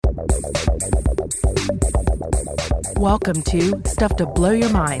Welcome to Stuff to Blow Your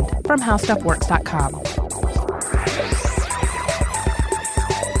Mind from HowStuffWorks.com.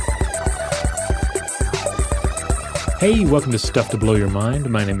 Hey, welcome to Stuff to Blow Your Mind.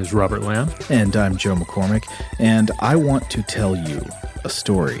 My name is Robert Lamb. And I'm Joe McCormick, and I want to tell you a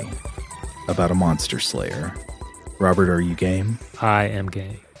story about a monster slayer. Robert, are you game? I am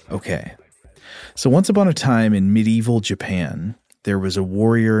game. Okay. So once upon a time in medieval Japan, there was a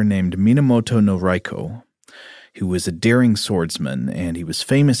warrior named Minamoto no Raiko, who was a daring swordsman, and he was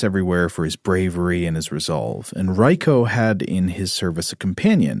famous everywhere for his bravery and his resolve. And Raiko had in his service a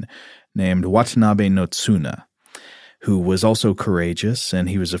companion named Watanabe no Tsuna, who was also courageous, and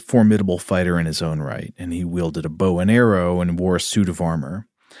he was a formidable fighter in his own right, and he wielded a bow and arrow and wore a suit of armor.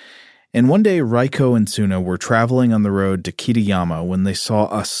 And one day, Raiko and Tsuna were traveling on the road to Kitayama when they saw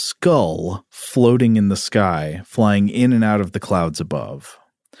a skull floating in the sky, flying in and out of the clouds above.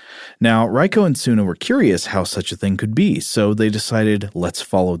 Now, Raiko and Tsuna were curious how such a thing could be, so they decided, let's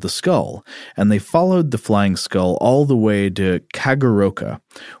follow the skull. And they followed the flying skull all the way to Kagoroka,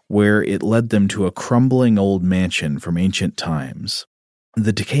 where it led them to a crumbling old mansion from ancient times.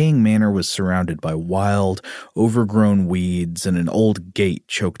 The decaying manor was surrounded by wild, overgrown weeds and an old gate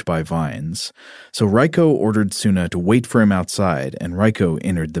choked by vines. So Raiko ordered Tsuna to wait for him outside, and Raiko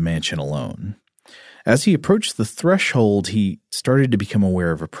entered the mansion alone. As he approached the threshold, he started to become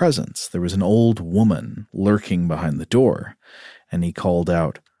aware of a presence. There was an old woman lurking behind the door, and he called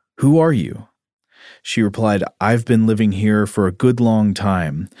out, "Who are you?" She replied, "I've been living here for a good long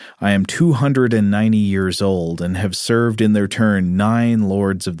time. I am 290 years old and have served in their turn 9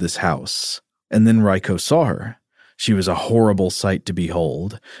 lords of this house." And then Raiko saw her. She was a horrible sight to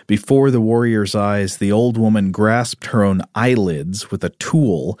behold. Before the warrior's eyes, the old woman grasped her own eyelids with a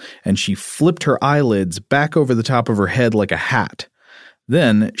tool, and she flipped her eyelids back over the top of her head like a hat.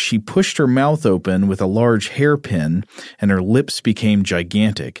 Then she pushed her mouth open with a large hairpin, and her lips became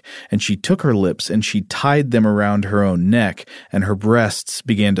gigantic, and she took her lips and she tied them around her own neck, and her breasts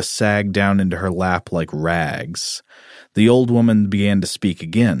began to sag down into her lap like rags. The old woman began to speak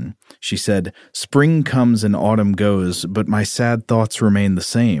again. She said, "Spring comes and autumn goes, but my sad thoughts remain the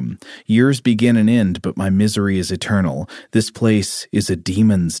same. Years begin and end, but my misery is eternal. This place is a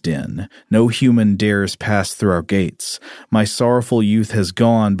demon's den. No human dares pass through our gates. My sorrowful youth has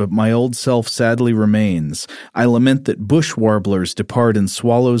gone, but my old self sadly remains. I lament that bush warblers depart and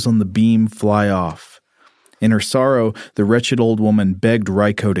swallows on the beam fly off." In her sorrow, the wretched old woman begged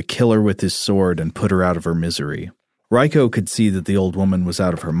Raiko to kill her with his sword and put her out of her misery. Raiko could see that the old woman was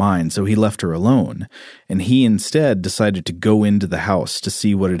out of her mind, so he left her alone, and he instead decided to go into the house to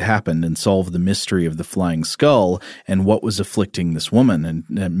see what had happened and solve the mystery of the flying skull and what was afflicting this woman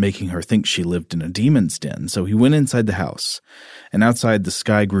and making her think she lived in a demon's den. So he went inside the house, and outside the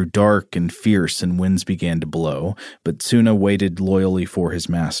sky grew dark and fierce and winds began to blow, but Tsuna waited loyally for his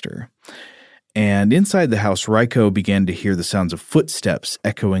master. And inside the house, Raiko began to hear the sounds of footsteps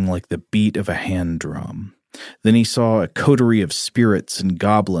echoing like the beat of a hand drum. Then he saw a coterie of spirits and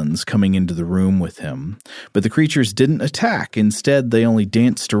goblins coming into the room with him. But the creatures didn't attack. Instead, they only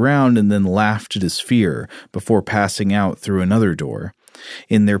danced around and then laughed at his fear before passing out through another door.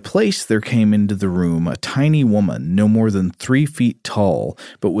 In their place, there came into the room a tiny woman, no more than 3 feet tall,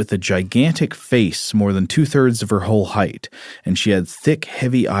 but with a gigantic face more than 2/3 of her whole height. And she had thick,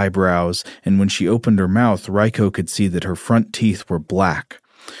 heavy eyebrows, and when she opened her mouth, Raiko could see that her front teeth were black.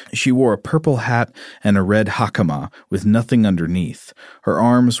 She wore a purple hat and a red hakama with nothing underneath. Her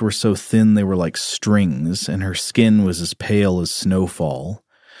arms were so thin they were like strings, and her skin was as pale as snowfall.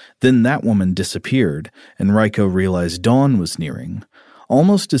 Then that woman disappeared, and Raiko realized dawn was nearing.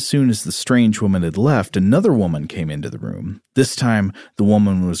 Almost as soon as the strange woman had left, another woman came into the room. This time, the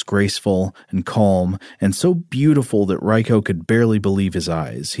woman was graceful and calm and so beautiful that Raiko could barely believe his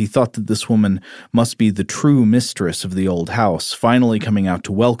eyes. He thought that this woman must be the true mistress of the old house, finally coming out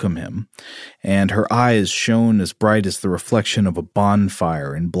to welcome him. And her eyes shone as bright as the reflection of a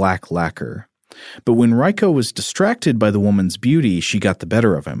bonfire in black lacquer. But when Raiko was distracted by the woman's beauty, she got the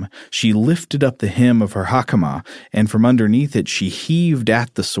better of him. She lifted up the hem of her hakama, and from underneath it she heaved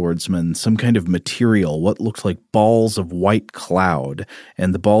at the swordsman some kind of material, what looked like balls of white cloud,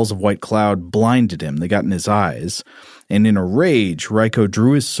 and the balls of white cloud blinded him. They got in his eyes. And in a rage, Raiko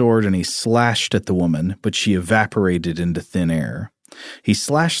drew his sword and he slashed at the woman, but she evaporated into thin air. He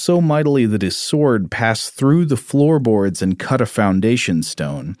slashed so mightily that his sword passed through the floorboards and cut a foundation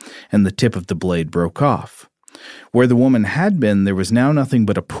stone, and the tip of the blade broke off. Where the woman had been, there was now nothing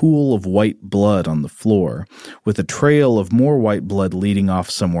but a pool of white blood on the floor, with a trail of more white blood leading off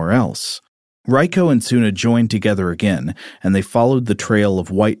somewhere else. Raiko and Tsuna joined together again, and they followed the trail of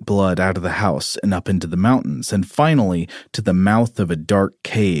white blood out of the house and up into the mountains, and finally to the mouth of a dark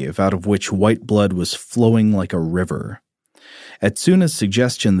cave out of which white blood was flowing like a river. At Tsuna's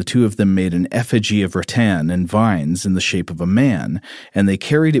suggestion, the two of them made an effigy of rattan and vines in the shape of a man, and they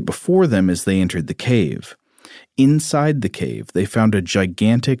carried it before them as they entered the cave. Inside the cave, they found a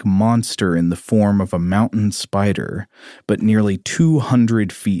gigantic monster in the form of a mountain spider, but nearly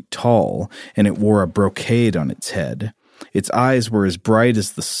 200 feet tall, and it wore a brocade on its head. Its eyes were as bright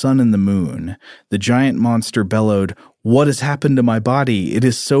as the sun and the moon. The giant monster bellowed, "What has happened to my body? It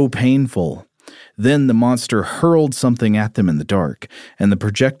is so painful." Then the monster hurled something at them in the dark, and the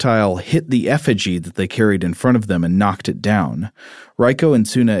projectile hit the effigy that they carried in front of them and knocked it down. Raiko and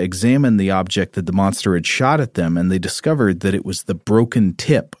Tsuna examined the object that the monster had shot at them, and they discovered that it was the broken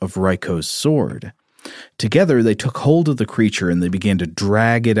tip of Raiko's sword. Together, they took hold of the creature and they began to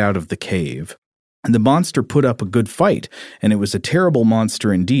drag it out of the cave. And the monster put up a good fight, and it was a terrible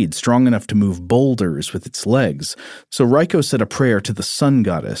monster indeed, strong enough to move boulders with its legs. So Raiko said a prayer to the sun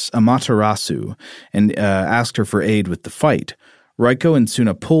goddess, Amaterasu, and asked her for aid with the fight. Raiko and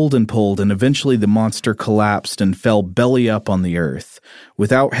Tsuna pulled, and eventually the monster collapsed and fell belly up on the earth.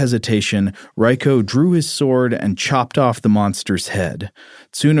 Without hesitation, Raiko drew his sword and chopped off the monster's head.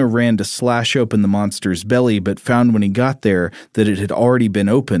 Tsuna ran to slash open the monster's belly, but found when he got there that it had already been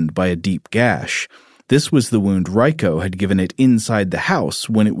opened by a deep gash. This was the wound Raiko had given it inside the house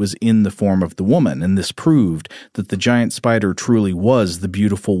when it was in the form of the woman, and this proved that the giant spider truly was the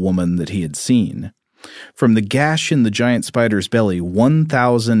beautiful woman that he had seen. From the gash in the giant spider's belly,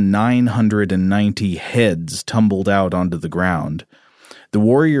 1,990 heads tumbled out onto the ground. The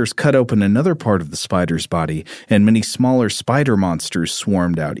warriors cut open another part of the spider's body, and many smaller spider monsters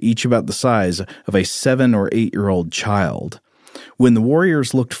swarmed out, each about the size of a 7 or 8-year-old child. When the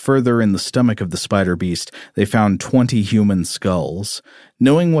warriors looked further in the stomach of the spider beast, they found 20 human skulls.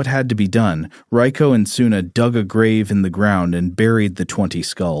 Knowing what had to be done, Raiko and Tsuna dug a grave in the ground and buried the 20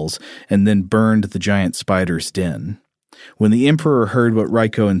 skulls, and then burned the giant spider's den. When the emperor heard what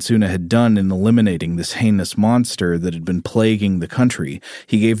Raiko and Tsuna had done in eliminating this heinous monster that had been plaguing the country,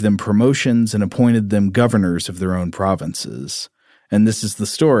 he gave them promotions and appointed them governors of their own provinces. And this is the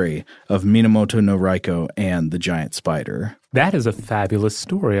story of Minamoto no Raiko and the giant spider. That is a fabulous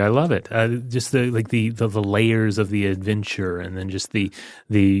story. I love it. Just the layers of the adventure, and then just the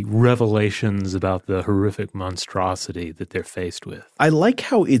revelations about the horrific monstrosity that they're faced with. I like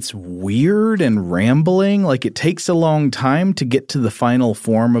how it's weird and rambling. Like, it takes a long time to get to the final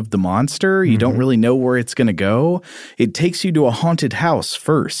form of the monster. You don't really know where it's going to go. It takes you to a haunted house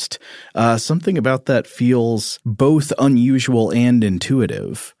first. Something about that feels both unusual and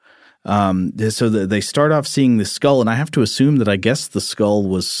intuitive. So they start off seeing the skull, and I have to assume that I guess the skull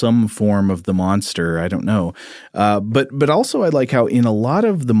was some form of the monster. I don't know. But also I like how in a lot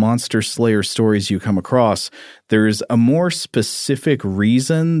of the Monster Slayer stories you come across, there's a more specific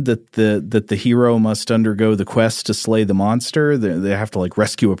reason that the hero must undergo the quest to slay the monster. They have to like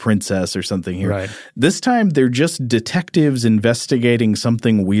rescue a princess or something here. Right. This time they're just detectives investigating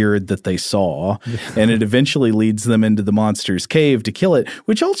something weird that they saw, and it eventually leads them into the monster's cave to kill it,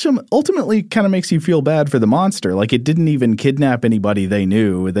 which ultimately kind of makes you feel bad for the monster. Like, it didn't even kidnap anybody they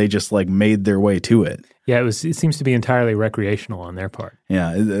knew. They just like made their way to it. Yeah, it seems to be entirely recreational on their part.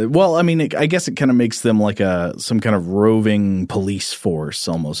 Yeah. Well, I mean, I guess it kind of makes them like some kind of roving police force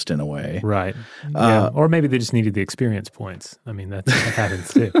almost in a way. Right. Yeah. Or maybe they just needed the experience points. I mean, that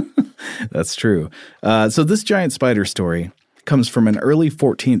happens too. That's true. So this giant spider story comes from an early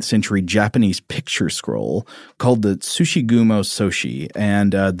 14th century Japanese picture scroll called the Tsushigumo Soshi,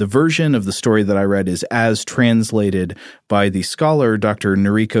 and the version of the story that I read is as translated by the scholar Dr.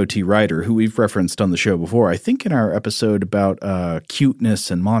 Noriko T. Ryder, who we've referenced on the show before, I think in our episode about cuteness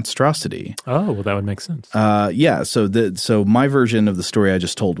and monstrosity. Oh, well, that would make sense. Yeah, so my version of the story I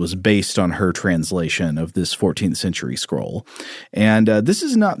just told was based on her translation of this 14th century scroll. And this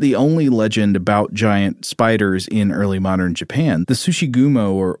is not the only legend about giant spiders in early modern Japan. The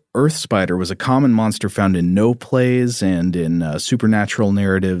Tsushigumo, or earth spider, was a common monster found in no plays and in supernatural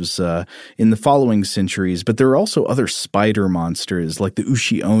narratives in the following centuries. But there are also other spider monsters like the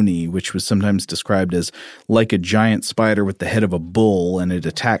Ushi-Oni, which was sometimes described as like a giant spider with the head of a bull, and it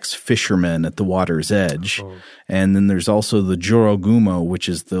attacks fishermen at the water's edge. Oh. And then there's also the Jorogumo, which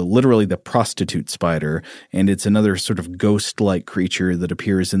is literally the prostitute spider, and it's another sort of ghost-like creature that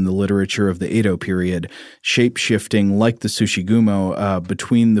appears in the literature of the Edo period, shape-shifting like the Tsushigumo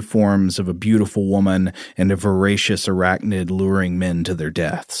between the forms of a beautiful woman and a voracious arachnid luring men to their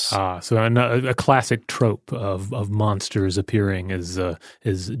deaths. So a classic trope of monsters monsters appearing as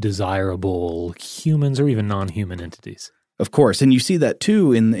desirable humans or even non-human entities. Of course, and you see that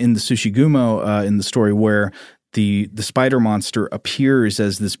too in the Tsushigumo in the story where the spider monster appears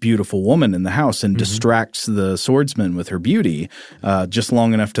as this beautiful woman in the house and distracts the swordsman with her beauty just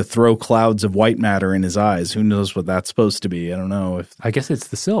long enough to throw clouds of white matter in his eyes. Who knows what that's supposed to be? I don't know. I guess it's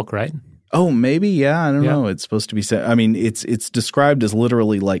the silk, right? Oh, maybe. Yeah, I don't know. It's supposed to be – I mean, it's described as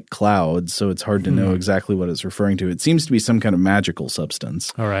literally like clouds, so it's hard to know exactly what it's referring to. It seems to be some kind of magical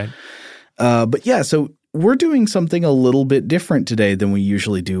substance. All right. But yeah, so we're doing something a little bit different today than we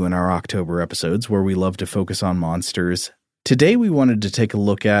usually do in our October episodes where we love to focus on monsters. Today we wanted to take a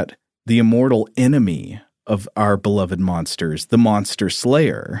look at the immortal enemy of our beloved monsters, the Monster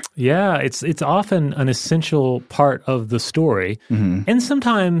Slayer. Yeah, it's often an essential part of the story, and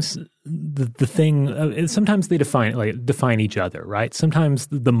sometimes the thing. Sometimes they define each other, right? Sometimes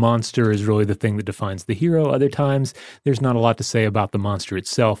the monster is really the thing that defines the hero. Other times, there's not a lot to say about the monster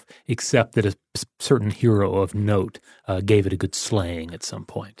itself, except that a certain hero of note gave it a good slaying at some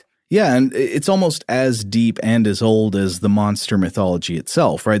point. Yeah, and it's almost as deep and as old as the monster mythology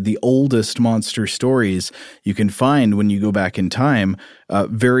itself, right? The oldest monster stories you can find when you go back in time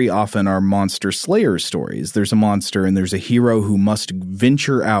very often are monster slayer stories. There's a monster and there's a hero who must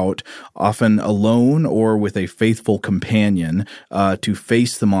venture out, often alone or with a faithful companion, to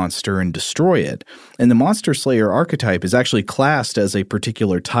face the monster and destroy it. And the monster slayer archetype is actually classed as a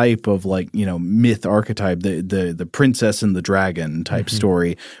particular type of myth archetype, the princess and the dragon type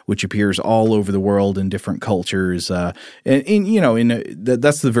story, which appears all over the world in different cultures. That's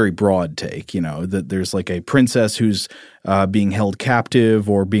the very broad take, that there's like a princess who's being held captive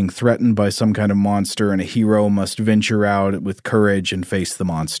or being threatened by some kind of monster, and a hero must venture out with courage and face the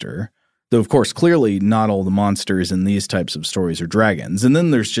monster. Though, of course, clearly not all the monsters in these types of stories are dragons. And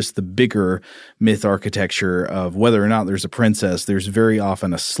then there's just the bigger myth architecture of whether or not there's a princess, there's very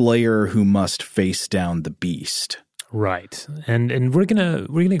often a slayer who must face down the beast. Right. And we're gonna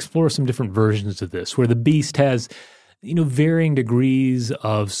explore some different versions of this, where the beast has varying degrees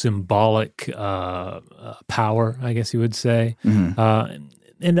of symbolic power, I guess you would say,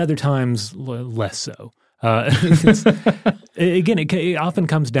 and other times less so. Again, it often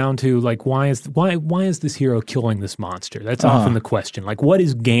comes down to why is this hero killing this monster? That's often the question. What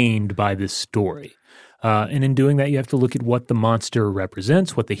is gained by this story? And in doing that, you have to look at what the monster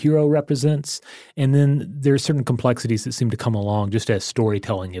represents, what the hero represents, and then there are certain complexities that seem to come along just as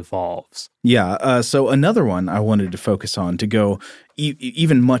storytelling evolves. Yeah, so another one I wanted to focus on to go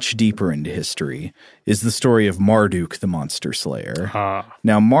even much deeper into history is the story of Marduk, the Monster Slayer.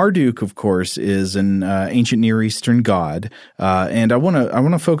 Now, Marduk, of course, is an ancient Near Eastern god, and I want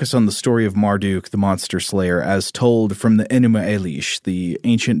to focus on the story of Marduk, the Monster Slayer, as told from the Enuma Elish, the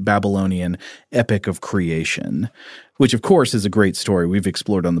ancient Babylonian epic of creation, which, of course, is a great story we've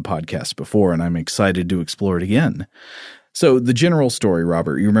explored on the podcast before, and I'm excited to explore it again. So the general story,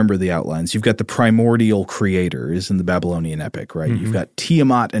 Robert, you remember the outlines. You've got the primordial creators in the Babylonian epic, right? You've got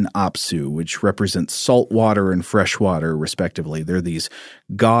Tiamat and Apsu, which represent salt water and fresh water, respectively. They're these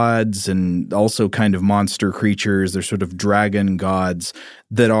gods and also kind of monster creatures. They're sort of dragon gods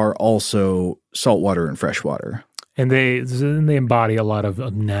that are also salt water and fresh water. And they embody a lot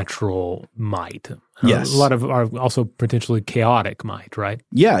of natural might. Yes. A lot of are also potentially chaotic might, right?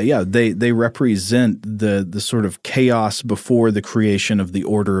 Yeah. They represent the sort of chaos before the creation of the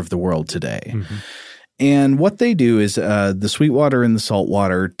order of the world today. And what they do is the sweet water and the salt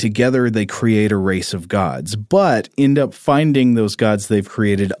water, together they create a race of gods, but end up finding those gods they've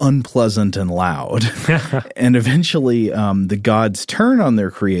created unpleasant and loud. And eventually the gods turn on their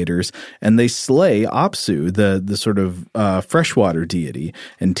creators and they slay Apsu, the sort of freshwater deity,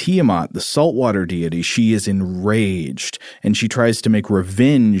 and Tiamat, the saltwater deity. She is enraged and she tries to make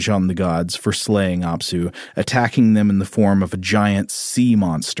revenge on the gods for slaying Apsu, attacking them in the form of a giant sea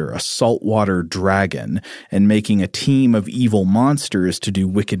monster, a saltwater dragon, and making a team of evil monsters to do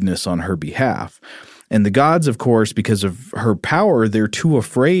wickedness on her behalf. And the gods, of course, because of her power, they're too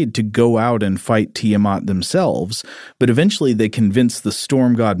afraid to go out and fight Tiamat themselves. But eventually they convince the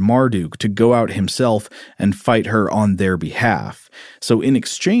storm god Marduk to go out himself and fight her on their behalf. So in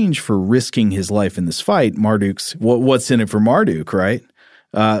exchange for risking his life in this fight, what's in it for Marduk, right?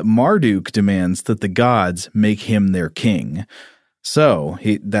 Marduk demands that the gods make him their king. So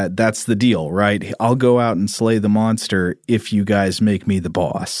that's the deal, right? I'll go out and slay the monster if you guys make me the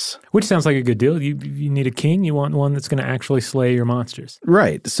boss. Which sounds like a good deal. You need a king. You want one that's going to actually slay your monsters.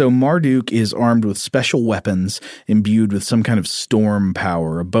 Right. So Marduk is armed with special weapons imbued with some kind of storm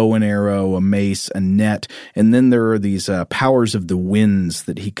power, a bow and arrow, a mace, a net. And then there are these powers of the winds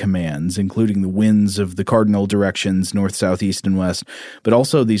that he commands, including the winds of the cardinal directions, north, south, east, and west, but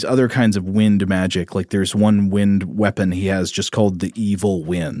also these other kinds of wind magic. Like there's one wind weapon he has just called the Evil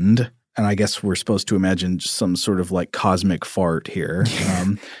Wind. And I guess we're supposed to imagine some sort of like cosmic fart here.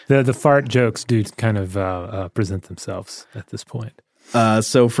 The fart jokes do kind of present themselves at this point.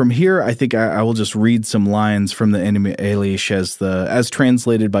 So from here, I think I will just read some lines from the Enemy Elish as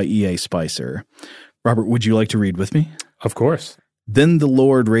translated by E.A. Spicer. Robert, would you like to read with me? Of course. Then the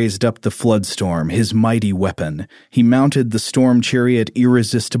Lord raised up the flood storm, his mighty weapon. He mounted the storm chariot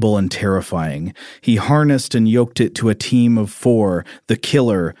irresistible and terrifying. He harnessed and yoked it to a team of 4, the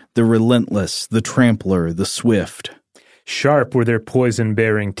killer, the relentless, the trampler, the swift. Sharp were their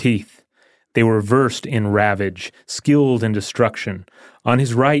poison-bearing teeth. They were versed in ravage, skilled in destruction. On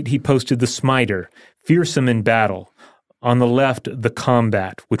his right he posted the smiter, fearsome in battle. On the left the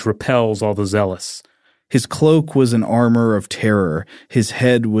combat, which repels all the zealous. His cloak was an armor of terror. His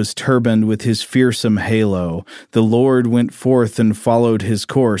head was turbaned with his fearsome halo. The Lord went forth and followed his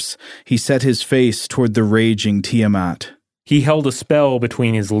course. He set his face toward the raging Tiamat. He held a spell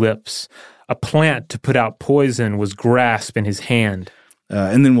between his lips. A plant to put out poison was grasped in his hand.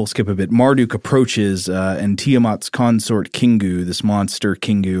 And then we'll skip a bit. Marduk approaches, and Tiamat's consort Kingu, this monster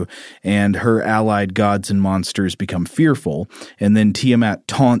Kingu, and her allied gods and monsters become fearful. And then Tiamat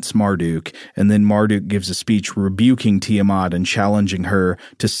taunts Marduk, and then Marduk gives a speech rebuking Tiamat and challenging her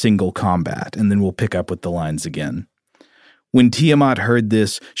to single combat. And then we'll pick up with the lines again. When Tiamat heard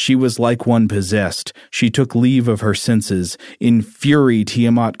this, she was like one possessed. She took leave of her senses. In fury,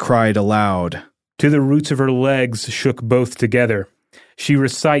 Tiamat cried aloud. To the roots of her legs shook both together. She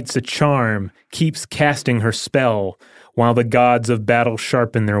recites a charm, keeps casting her spell, while the gods of battle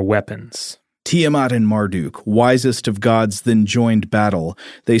sharpen their weapons. Tiamat and Marduk, wisest of gods, then joined battle.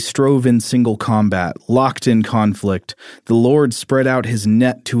 They strove in single combat, locked in conflict. The Lord spread out his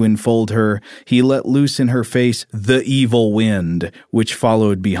net to enfold her. He let loose in her face the evil wind, which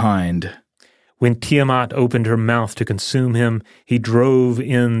followed behind. When Tiamat opened her mouth to consume him, he drove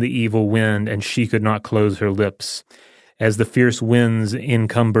in the evil wind, and she could not close her lips. As the fierce winds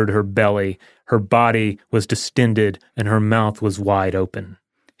encumbered her belly, her body was distended, and her mouth was wide open.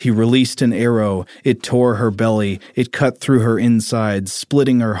 He released an arrow. It tore her belly. It cut through her insides,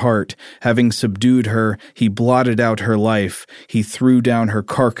 splitting her heart. Having subdued her, he blotted out her life. He threw down her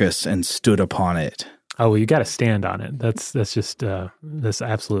carcass and stood upon it. Oh, well, you got to stand on it. That's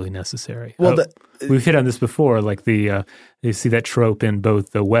absolutely necessary. Well, we've hit on this before, like you see that trope in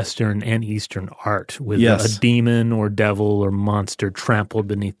both the Western and Eastern art with yes. a demon or devil or monster trampled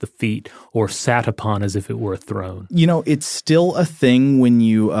beneath the feet or sat upon as if it were a throne. You know, it's still a thing when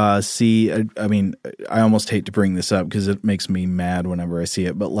you see, I mean, I almost hate to bring this up because it makes me mad whenever I see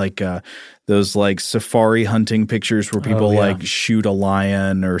it, but like those like safari hunting pictures where people like shoot a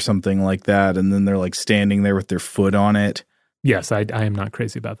lion or something like that, and then they're like standing there with their foot on it. Yes, I am not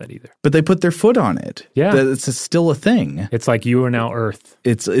crazy about that either. But they put their foot on it. Yeah. It's still a thing. It's like you are now Earth.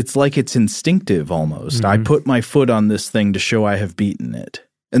 It's like it's instinctive almost. I put my foot on this thing to show I have beaten it.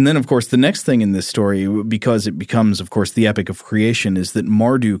 And then, of course, the next thing in this story, because it becomes, of course, the epic of creation, is that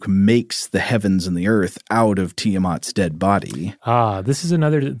Marduk makes the heavens and the earth out of Tiamat's dead body. This is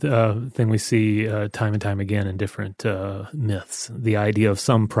another thing we see time and time again in different myths. The idea of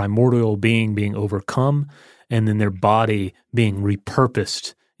some primordial being overcome and then their body being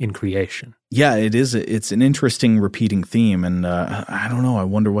repurposed in creation. Yeah, it is. It's an interesting repeating theme. And I don't know. I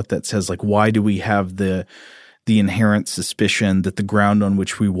wonder what that says. Like, why do we have the inherent suspicion that the ground on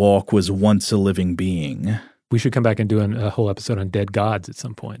which we walk was once a living being? We should come back and do a whole episode on dead gods at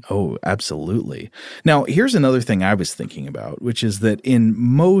some point. Oh, absolutely. Now, here's another thing I was thinking about, which is that in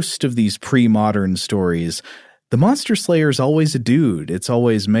most of these pre-modern stories, the monster slayer is always a dude. It's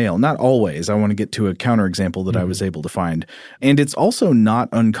always male. Not always. I want to get to a counterexample that I was able to find. And it's also not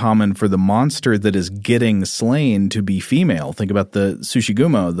uncommon for the monster that is getting slain to be female. Think about the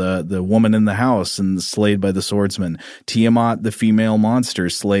Tsushigumo, the woman in the house and slayed by the swordsman. Tiamat, the female monster,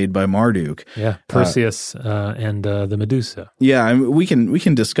 slayed by Marduk. Yeah, Perseus and the Medusa. Yeah, I mean, we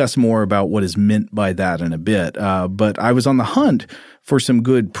can discuss more about what is meant by that in a bit. But I was on the hunt for some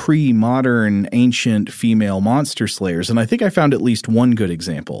good pre-modern ancient female monster slayers, and I think I found at least one good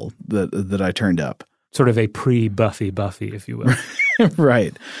example that I turned up. Sort of a pre-Buffy, if you will.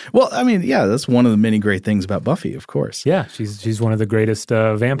 Right. Well, I mean, yeah, that's one of the many great things about Buffy, of course. Yeah, she's one of the greatest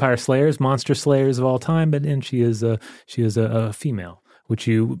vampire slayers, monster slayers of all time, and she is a female, which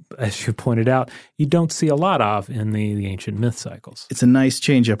you, as you pointed out, you don't see a lot of in the ancient myth cycles. It's a nice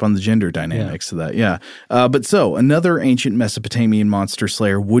change up on the gender dynamics of that, yeah. But so another ancient Mesopotamian monster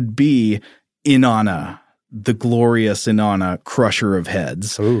slayer would be Inanna, the glorious Inanna, crusher of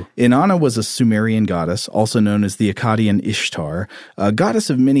heads. Ooh. Inanna was a Sumerian goddess, also known as the Akkadian Ishtar, a goddess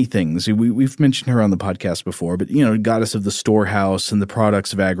of many things. We've mentioned her on the podcast before, but, goddess of the storehouse and the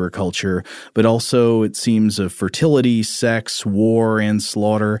products of agriculture, but also, it seems, of fertility, sex, war, and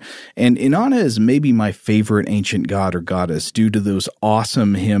slaughter. And Inanna is maybe my favorite ancient god or goddess due to those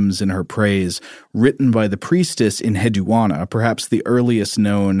awesome hymns in her praise written by the priestess Enheduanna, perhaps the earliest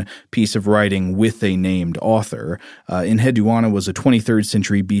known piece of writing with a named author. Enheduanna was a 23rd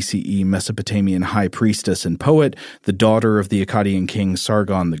century BCE Mesopotamian high priestess and poet, the daughter of the Akkadian king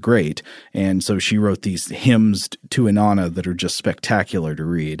Sargon the Great, and so she wrote these hymns to Inanna that are just spectacular to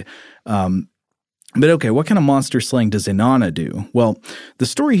read. But okay, what kind of monster slaying does Inanna do? Well, the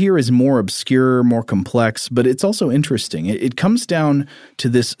story here is more obscure, more complex, but it's also interesting. It comes down to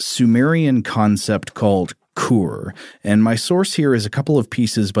this Sumerian concept called Kur, and my source here is a couple of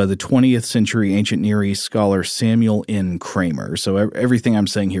pieces by the 20th century ancient Near East scholar Samuel N. Kramer. So everything I'm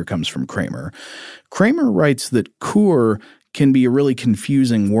saying here comes from Kramer. Kramer writes that Kur can be a really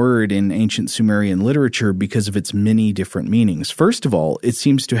confusing word in ancient Sumerian literature because of its many different meanings. First of all, it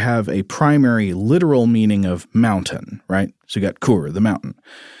seems to have a primary literal meaning of mountain, right? So you got Kur, the mountain.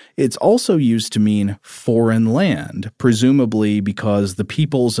 It's also used to mean foreign land, presumably because the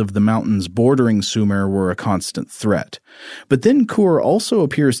peoples of the mountains bordering Sumer were a constant threat. But then Kur also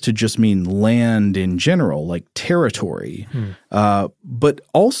appears to just mean land in general, like territory. But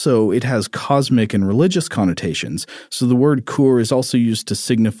also it has cosmic and religious connotations. So the word Kur is also used to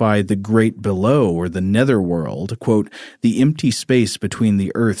signify the great below or the netherworld, quote, the empty space between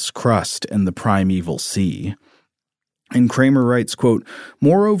the earth's crust and the primeval sea. And Kramer writes, quote,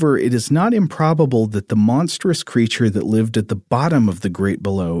 moreover, it is not improbable that the monstrous creature that lived at the bottom of the great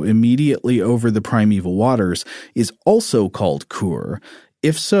below, immediately over the primeval waters, is also called Kur.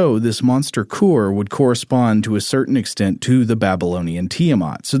 If so, this monster Kur would correspond to a certain extent to the Babylonian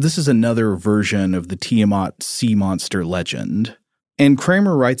Tiamat. So this is another version of the Tiamat sea monster legend. And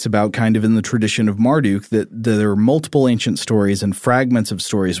Kramer writes about, kind of in the tradition of Marduk, that there are multiple ancient stories and fragments of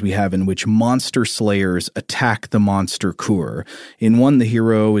stories we have in which monster slayers attack the monster Kur. In one, the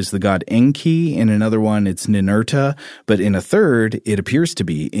hero is the god Enki. In another one, it's Ninurta. But in a third, it appears to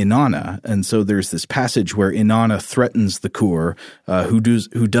be Inanna. And so there's this passage where Inanna threatens the Kur, who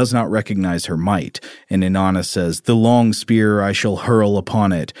does not recognize her might. And Inanna says, the long spear I shall hurl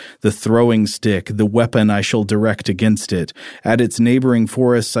upon it, the throwing stick, the weapon I shall direct against it. At its neighboring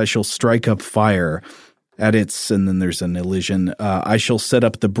forests I shall strike up fire. At its, and then there's an elision, I shall set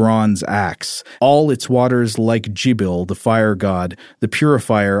up the bronze axe. All its waters like Jibil, the fire god, the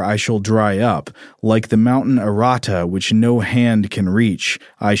purifier I shall dry up. Like the mountain Arata, which no hand can reach,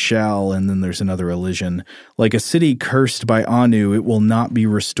 I shall, and then there's another elision. Like a city cursed by Anu, it will not be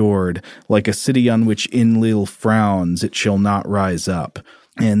restored. Like a city on which Enlil frowns, it shall not rise up.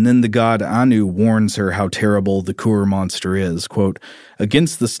 And then the god Anu warns her how terrible the Kur monster is. Quote,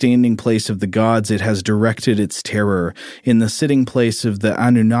 against the standing place of the gods it has directed its terror. In the sitting place of the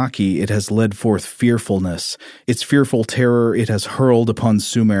Anunnaki it has led forth fearfulness. Its fearful terror it has hurled upon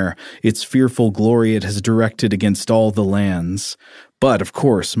Sumer. Its fearful glory it has directed against all the lands. But, of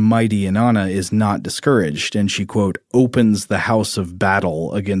course, mighty Inanna is not discouraged, and she, quote, opens the house of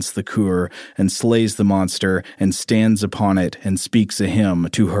battle against the Kur and slays the monster and stands upon it and speaks a hymn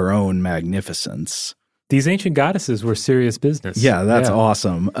to her own magnificence. These ancient goddesses were serious business. Yeah, that's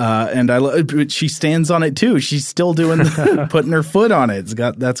awesome. And she stands on it, too. She's still doing putting her foot on it.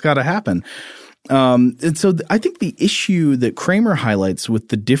 That's got to happen. And so I think the issue that Kramer highlights with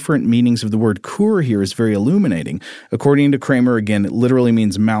the different meanings of the word Kur here is very illuminating. According to Kramer, again, it literally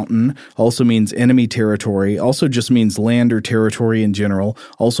means mountain, also means enemy territory, also just means land or territory in general,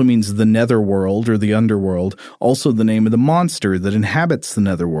 also means the netherworld or the underworld, also the name of the monster that inhabits the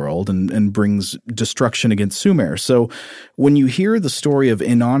netherworld and brings destruction against Sumer. So when you hear the story of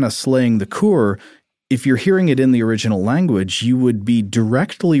Inanna slaying the Kur, if you're hearing it in the original language, you would be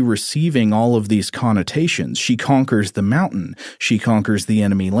directly receiving all of these connotations. She conquers the mountain. She conquers the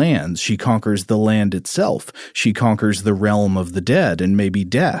enemy lands. She conquers the land itself. She conquers the realm of the dead and maybe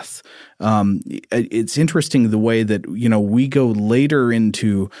death. It's interesting the way that, we go later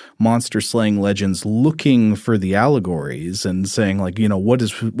into monster slaying legends looking for the allegories and saying what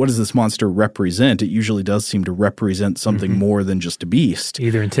does this monster represent? It usually does seem to represent something more than just a beast.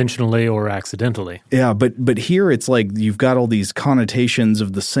 Either intentionally or accidentally. Yeah, but here it's like you've got all these connotations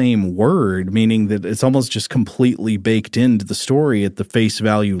of the same word, meaning that it's almost just completely baked into the story at the face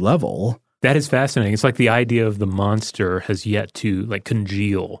value level. That is fascinating. It's like the idea of the monster has yet to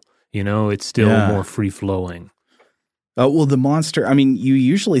congeal. It's still more free-flowing. Well, the monster, you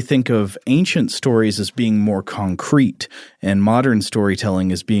usually think of ancient stories as being more concrete and modern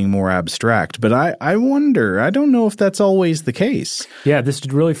storytelling as being more abstract. But I wonder, I don't know if that's always the case. Yeah, this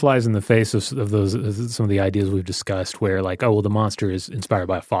really flies in the face of some of the ideas we've discussed where the monster is inspired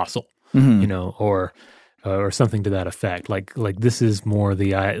by a fossil, or something to that effect. Like this is more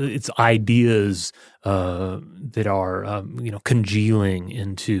it's ideas that are congealing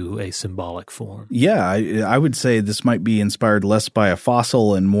into a symbolic form. Yeah, I would say this might be inspired less by a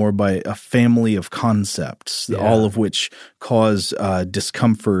fossil and more by a family of concepts, all of which cause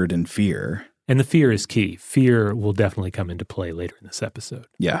discomfort and fear. And the fear is key. Fear will definitely come into play later in this episode.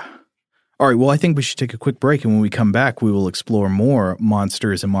 Yeah. All right, well, I think we should take a quick break, and when we come back, we will explore more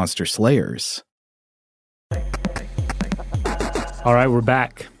monsters and monster slayers. All right, we're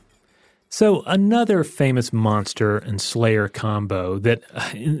back. So another famous monster and slayer combo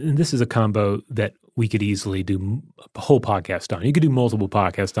and this is a combo that we could easily do a whole podcast on. You could do multiple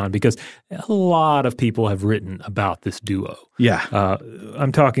podcasts on because a lot of people have written about this duo. Yeah.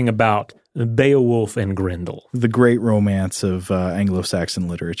 I'm talking about Beowulf and Grendel. The great romance of Anglo-Saxon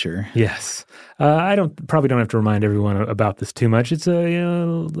literature. Yes. I probably don't have to remind everyone about this too much. It's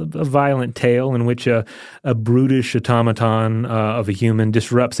a violent tale in which a brutish automaton of a human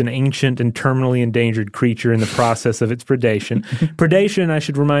disrupts an ancient and terminally endangered creature in the process of its predation. Predation, I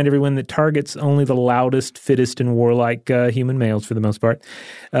should remind everyone, that targets only the loudest, fittest, and warlike human males for the most part.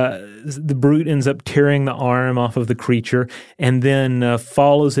 The brute ends up tearing the arm off of the creature and then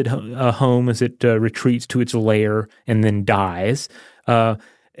follows it home as it retreats to its lair and then dies.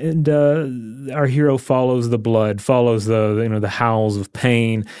 And our hero follows the blood, follows the howls of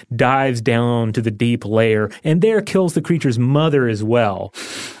pain, dives down to the deep lair, and there kills the creature's mother as well.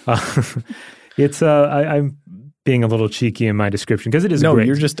 I'm being a little cheeky in my description because it is great. No,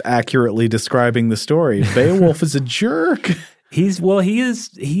 you're just accurately describing the story. Beowulf is a jerk. He's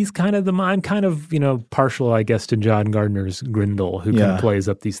kind of I'm kind of, partial, I guess, to John Gardner's Grendel, who kind of plays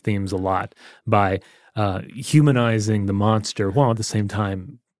up these themes a lot by humanizing the monster while at the same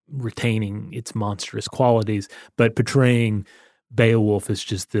time retaining its monstrous qualities, but portraying Beowulf as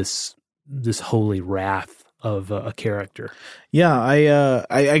just this holy wrath of a character. Yeah,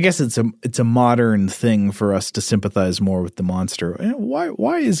 I guess it's a modern thing for us to sympathize more with the monster.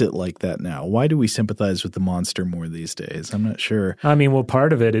 Why is it like that now? Why do we sympathize with the monster more these days? I'm not sure. Well,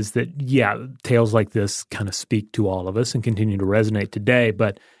 part of it is that, tales like this kind of speak to all of us and continue to resonate today,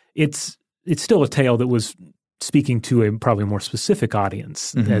 but it's still a tale that was speaking to a probably more specific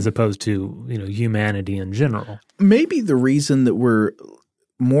audience as opposed to, humanity in general. Maybe the reason that we're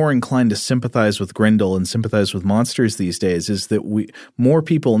more inclined to sympathize with Grendel and sympathize with monsters these days is that more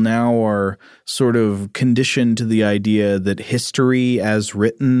people now are sort of conditioned to the idea that history as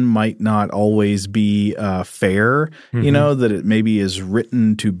written might not always be fair, that it maybe is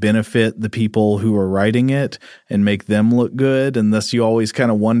written to benefit the people who are writing it and make them look good. And thus you always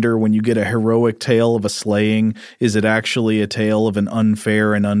kind of wonder when you get a heroic tale of a slaying, is it actually a tale of an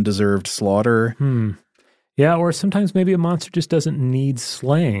unfair and undeserved slaughter? Yeah, or sometimes maybe a monster just doesn't need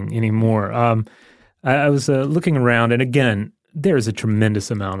slaying anymore. I was looking around, and again, there's a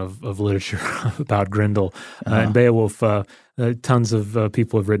tremendous amount of literature about Grendel and Beowulf. Tons of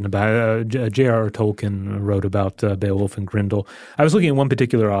people have written about it. J.R.R. Tolkien wrote about Beowulf and Grendel. I was looking at one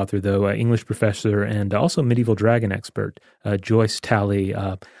particular author, though, English professor and also medieval dragon expert, Joyce Tally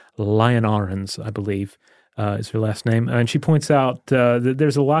Lyon-Arons, I believe. Is her last name. And she points out that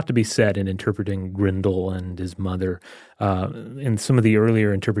there's a lot to be said in interpreting Grendel and his mother. And some of the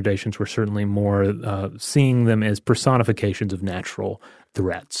earlier interpretations were certainly more seeing them as personifications of natural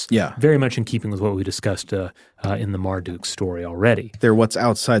threats. Yeah. Very much in keeping with what we discussed in the Marduk story already. They're what's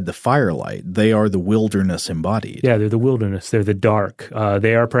outside the firelight. They are the wilderness embodied. Yeah, they're the wilderness. They're the dark.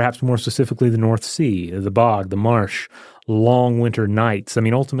 They are perhaps more specifically the North Sea, the bog, the marsh, long winter nights. I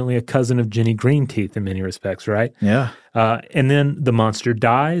mean, ultimately a cousin of Jenny Greenteeth in many respects, right? Yeah. And then the monster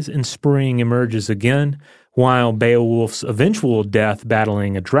dies and spring emerges again, while Beowulf's eventual death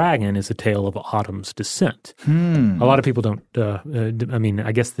battling a dragon is a tale of autumn's descent. A lot of people don't, I mean,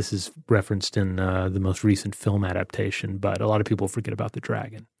 I guess this is referenced in the most recent film adaptation, but a lot of people forget about the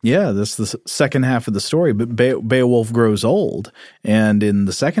dragon. Yeah, that's the second half of the story, but Beowulf grows old, and in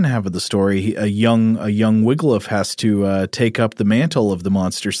the second half of the story, a young Wiglaf has to take up the mantle of the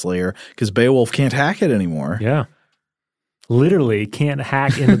monster slayer because Beowulf can't hack it anymore. Yeah. Literally can't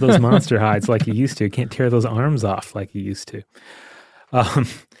hack into those monster hides like he used to. Can't tear those arms off like he used to. I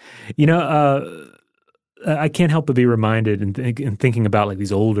can't help but be reminded in thinking about like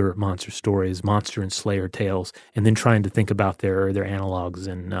these older monster stories, monster and slayer tales, and then trying to think about their analogs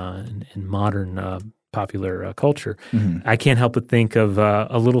in modern popular culture. Mm-hmm. I can't help but think of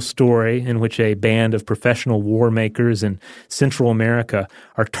a little story in which a band of professional war makers in Central America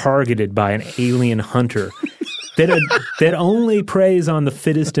are targeted by an alien hunter that only preys on the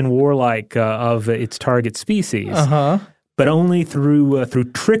fittest and warlike of its target species. Uh-huh. But only through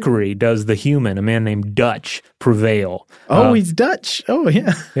trickery does the human, a man named Dutch, prevail. Oh, he's Dutch. Oh,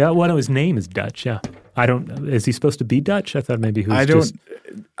 yeah. Yeah, well, no, his name is Dutch, yeah. Is he supposed to be Dutch? I thought maybe he was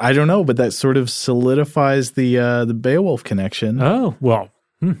I don't know, but that sort of solidifies the Beowulf connection. Oh, well,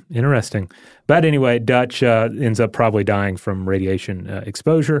 interesting. But anyway, Dutch ends up probably dying from radiation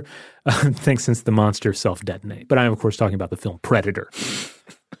exposure, since the monster self-detonate. But I'm, of course, talking about the film Predator.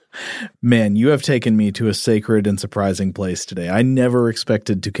 Man, you have taken me to a sacred and surprising place today. I never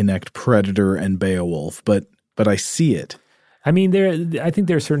expected to connect Predator and Beowulf, but I see it. I mean, I think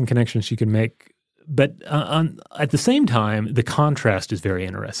there are certain connections you can make, but at the same time, the contrast is very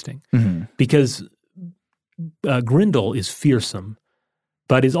interesting because Grendel is fearsome,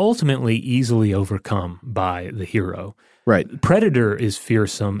 but is ultimately easily overcome by the hero. Right. Predator is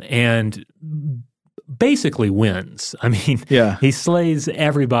fearsome and basically wins. I mean, he slays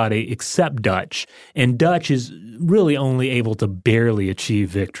everybody except Dutch, and Dutch is really only able to barely achieve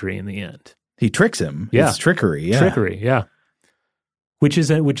victory in the end. He tricks him. Yeah. It's trickery. Yeah. Trickery, yeah. Which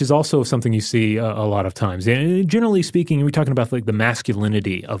is also something you see a lot of times. And generally speaking, we're talking about like the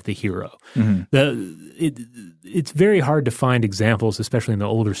masculinity of the hero. Mm-hmm. It's very hard to find examples, especially in the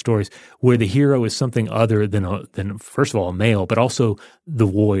older stories, where the hero is something other than first of all a male, but also the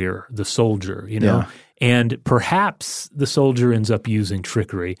warrior, the soldier. You know, and perhaps the soldier ends up using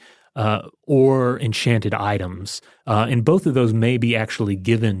trickery or enchanted items, and both of those may be actually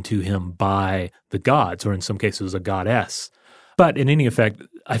given to him by the gods, or in some cases a goddess. But in any effect,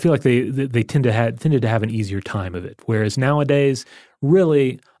 I feel like they tended to have an easier time of it. Whereas nowadays,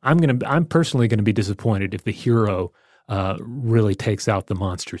 really, I'm personally going to be disappointed if the hero really takes out the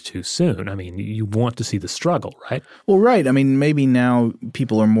monster too soon. I mean, you want to see the struggle, right? Well, right. I mean, maybe now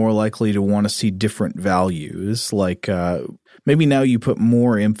people are more likely to want to see different values. Like maybe now you put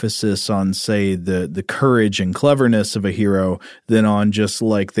more emphasis on, say, the courage and cleverness of a hero than on just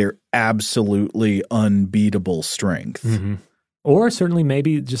like their absolutely unbeatable strength. Mm-hmm. Or certainly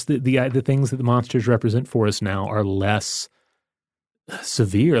maybe just the things that the monsters represent for us now are less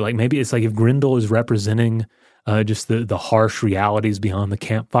severe. Like maybe it's like if Grendel is representing just the harsh realities beyond the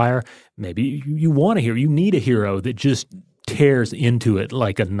campfire, maybe you need a hero that just tears into it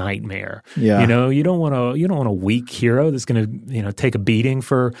like a nightmare. Yeah. You know, you don't want a weak hero that's going to, take a beating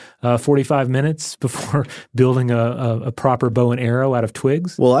for 45 minutes before building a proper bow and arrow out of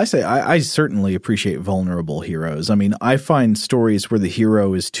twigs. Well, I certainly appreciate vulnerable heroes. I mean, I find stories where the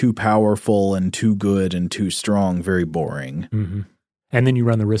hero is too powerful and too good and too strong very boring. Mm-hmm. And then you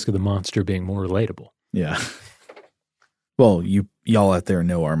run the risk of the monster being more relatable. Yeah. Well, y'all out there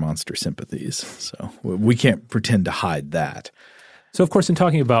know our monster sympathies, so we can't pretend to hide that. So, of course, in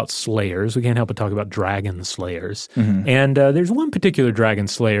talking about slayers, we can't help but talk about dragon slayers. Mm-hmm. And there's one particular dragon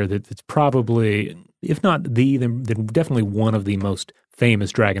slayer that's probably, if not then definitely one of the most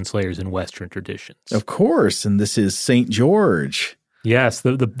famous dragon slayers in Western traditions. Of course, and this is St. George. Yes,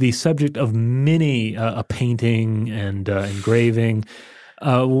 the subject of many a painting and engraving.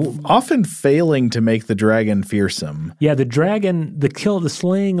 Often failing to make the dragon fearsome. Yeah, the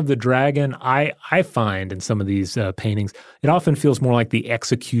slaying of the dragon, I find in some of these paintings, it often feels more like the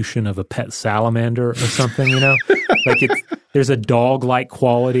execution of a pet salamander or something, Like there's a dog-like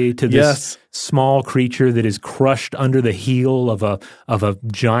quality to this small creature that is crushed under the heel of a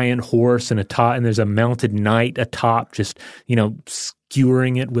giant horse and there's a mounted knight atop, just,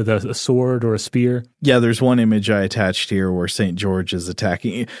 skewering it with a sword or a spear. Yeah, there's one image I attached here where St. George is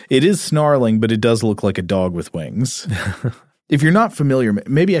attacking. It is snarling, but it does look like a dog with wings. If you're not familiar,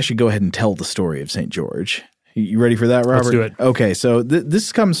 maybe I should go ahead and tell the story of St. George. You ready for that, Robert? Let's do it. Okay, so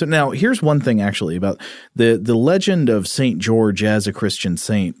this comes – now here's one thing actually about the legend of St. George as a Christian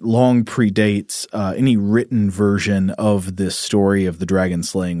saint long predates any written version of this story of the dragon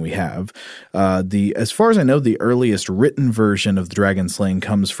slaying we have. As far as I know, the earliest written version of the dragon slaying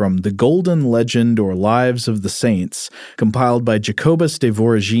comes from the Golden Legend or Lives of the Saints, compiled by Jacobus de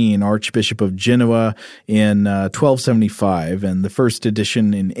Voragine, Archbishop of Genoa, in 1275, and the first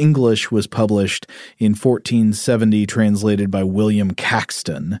edition in English was published in 1470, translated by William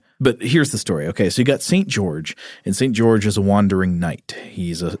Caxton. But here's the story. Okay, so you got St. George, and St. George is a wandering knight.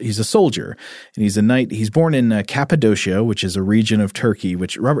 He's a soldier, and he's a knight. He's born in Cappadocia, which is a region of Turkey.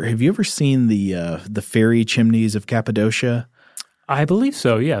 Which, Robert, have you ever seen the fairy chimneys of Cappadocia? I believe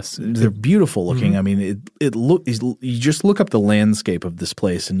so, yes. They're beautiful looking. I mean, you just look up the landscape of this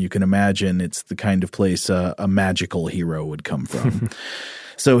place, and you can imagine it's the kind of place a magical hero would come from.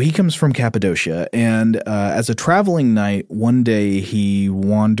 So he comes from Cappadocia, and as a traveling knight, one day he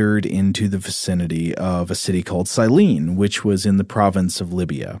wandered into the vicinity of a city called Cyllene, which was in the province of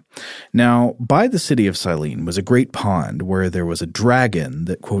Libya. Now, by the city of Cyllene was a great pond where there was a dragon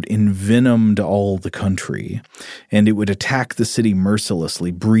that, quote, envenomed all the country, and it would attack the city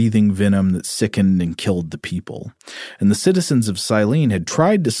mercilessly, breathing venom that sickened and killed the people. And the citizens of Cyllene had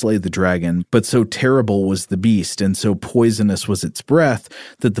tried to slay the dragon, but so terrible was the beast and so poisonous was its breath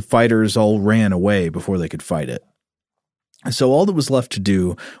that the fighters all ran away before they could fight it. So all that was left to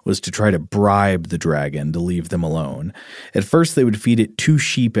do was to try to bribe the dragon to leave them alone. At first they would feed it 2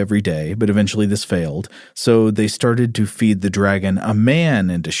 sheep every day, but eventually this failed. So they started to feed the dragon a man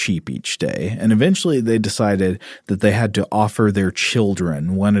and a sheep each day, and eventually they decided that they had to offer their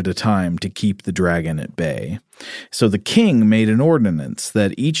children one at a time to keep the dragon at bay. So the king made an ordinance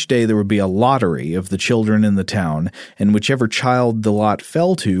that each day there would be a lottery of the children in the town, and whichever child the lot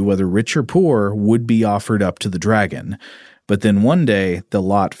fell to, whether rich or poor, would be offered up to the dragon. But then one day the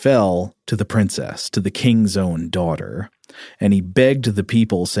lot fell to the princess, to the king's own daughter. And he begged the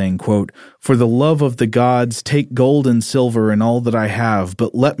people, saying, quote, "For the love of the gods, take gold and silver and all that I have,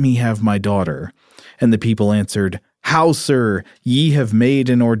 but let me have my daughter." And the people answered, "How, sir? Ye have made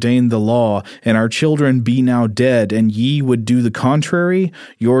and ordained the law, and our children be now dead, and ye would do the contrary?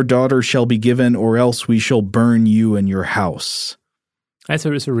 Your daughter shall be given, or else we shall burn you and your house." That's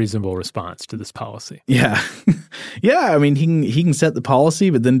a reasonable response to this policy. Yeah. Yeah, I mean, he can set the policy,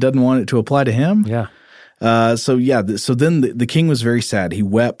 but then doesn't want it to apply to him. Yeah. So then the king was very sad. He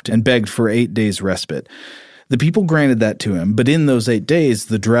wept and begged for 8 days' respite. The people granted that to him, but in those 8 days,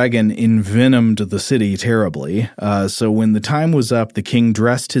 the dragon envenomed the city terribly. So when the time was up, the king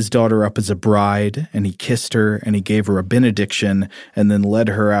dressed his daughter up as a bride, and he kissed her, and he gave her a benediction, and then led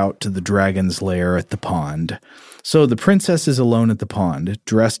her out to the dragon's lair at the pond. So the princess is alone at the pond,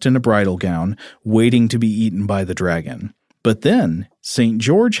 dressed in a bridal gown, waiting to be eaten by the dragon. But then St.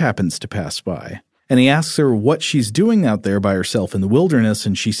 George happens to pass by. And he asks her what she's doing out there by herself in the wilderness,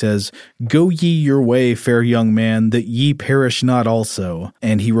 and she says, "Go ye your way, fair young man, that ye perish not also."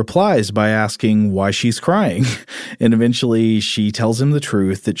 And he replies by asking why she's crying. And eventually she tells him the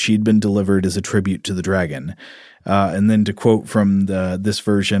truth, that she'd been delivered as a tribute to the dragon. And then to quote from this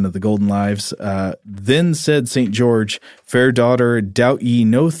version of the Golden Lives, "Then said St. George, Fair daughter, doubt ye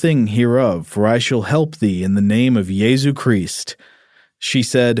no thing hereof, for I shall help thee in the name of Jesu Christ." She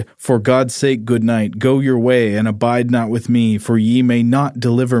said, "For God's sake, good night, go your way, and abide not with me, for ye may not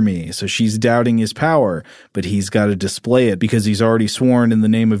deliver me." So she's doubting his power, but he's got to display it because he's already sworn in the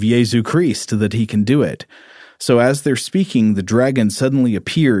name of Jesu Christ that he can do it. So as they're speaking, the dragon suddenly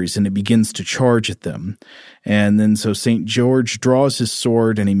appears and it begins to charge at them. And then so St. George draws his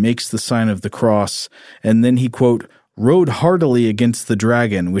sword and he makes the sign of the cross, and then he, quote, "rode heartily against the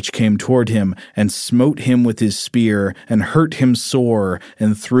dragon, which came toward him, and smote him with his spear, and hurt him sore,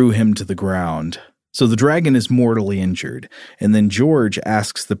 and threw him to the ground." So the dragon is mortally injured, and then George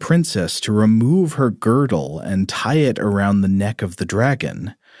asks the princess to remove her girdle and tie it around the neck of the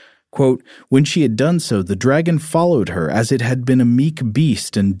dragon. Quote, "When she had done so, the dragon followed her, as it had been a meek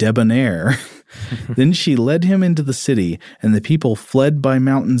beast and debonair. Then she led him into the city, and the people fled by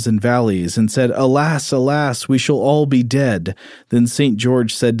mountains and valleys, and said, 'Alas, alas, we shall all be dead.' Then St.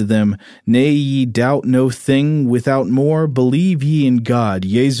 George said to them, 'Nay, ye doubt no thing, without more, believe ye in God,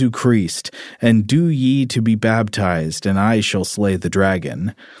 Jesu Christ, and do ye to be baptized, and I shall slay the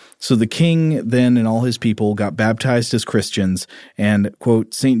dragon.' So the king then and all his people got baptized as Christians, and,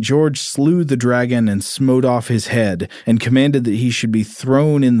 quote, "St. George slew the dragon and smote off his head, and commanded that he should be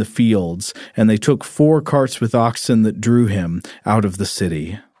thrown in the fields, and they took 4 carts with oxen that drew him out of the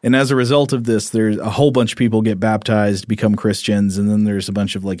city." And as a result of this, there's a whole bunch of people get baptized, become Christians, and then there's a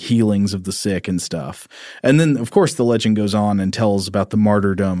bunch of like healings of the sick and stuff. And then, of course, the legend goes on and tells about the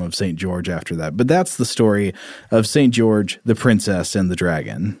martyrdom of St. George after that. But that's the story of St. George, the princess, and the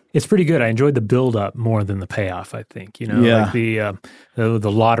dragon. It's pretty good. I enjoyed the build-up more than the payoff, I think. You know, Yeah. like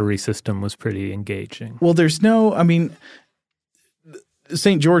the lottery system was pretty engaging. Well,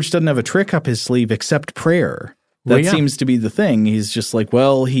 St. George doesn't have a trick up his sleeve except prayer. That Well, yeah. seems to be the thing. He's just like,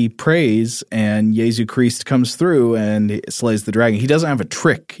 well, he prays and Jesu Christ comes through and slays the dragon. He doesn't have a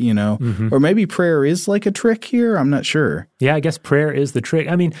trick, you know? Or maybe prayer is like a trick here. I'm not sure. Yeah, I guess prayer is the trick.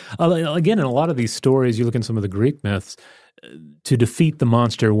 I mean, again, in a lot of these stories, you look in some of the Greek myths, to defeat the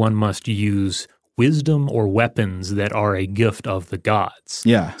monster, one must use wisdom or weapons that are a gift of the gods.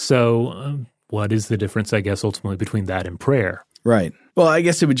 Yeah. So what is the difference, I guess, ultimately between that and prayer? Right. Well, I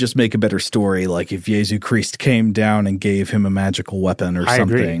guess it would just make a better story, like if Jesu Christ came down and gave him a magical weapon or I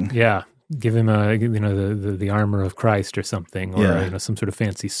something. agree. Yeah. Give him the armor of Christ or something, or Yeah. some sort of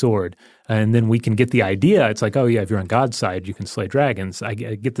fancy sword, and then we can get the idea. It's like, oh yeah, if you're on God's side, you can slay dragons. I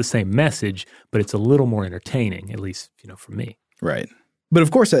get the same message, but it's a little more entertaining, at least for me. Right. But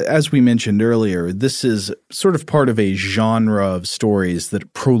of course, as we mentioned earlier, this is sort of part of a genre of stories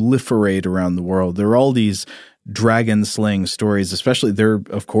that proliferate around the world. There are all these dragon slaying stories, especially they're,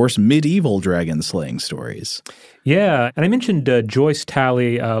 of course, medieval dragon slaying stories. Yeah, and I mentioned Joyce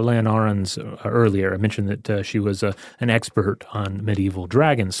Talley Lanarans earlier. I mentioned that she was an expert on medieval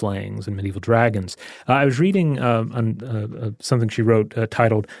dragon slayings and medieval dragons. I was reading something she wrote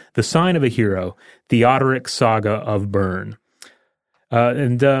titled "The Sign of a Hero: Theodoric Saga of Bern."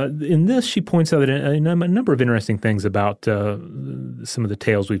 And in this, she points out that a number of interesting things about some of the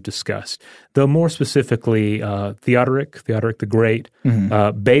tales we've discussed, though more specifically Theodoric the Great,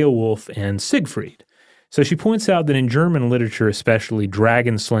 Beowulf, and Siegfried. So she points out that in German literature especially,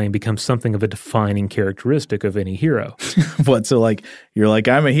 dragon slaying becomes something of a defining characteristic of any hero. What? So like, you're like,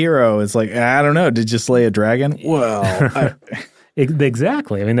 I'm a hero. It's like, I don't know. Did you slay a dragon? Well,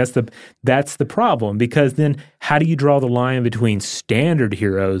 Exactly. I mean, that's the problem, because then how do you draw the line between standard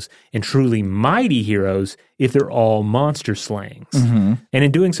heroes and truly mighty heroes if they're all monster slayings? And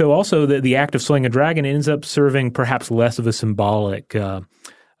in doing so, also, the act of slaying a dragon ends up serving perhaps less of a symbolic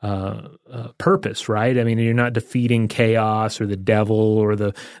purpose, right? I mean, you're not defeating chaos or the devil or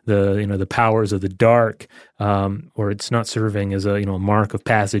the powers of the dark, or it's not serving as a mark of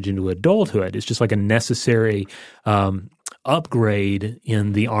passage into adulthood. It's just like a necessary upgrade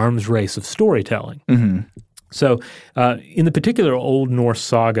in the arms race of storytelling. So in the particular Old Norse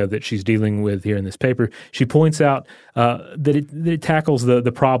saga that she's dealing with here in this paper, she points out that it tackles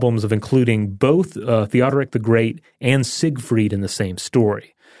the problems of including both Theodoric the Great and Siegfried in the same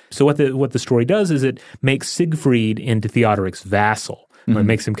story. So what the story does is it makes Siegfried into Theodoric's vassal. It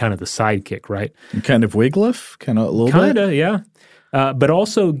makes him kind of the sidekick, right? kind of Wiglaf, kind of a little bit. Kind of, yeah. But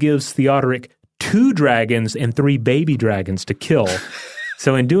also gives Theodoric 2 dragons and 3 baby dragons to kill.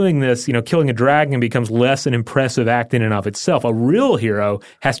 So in doing this, killing a dragon becomes less an impressive act in and of itself. A real hero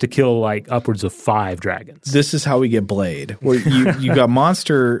has to kill like upwards of 5 dragons. This is how we get Blade, where you got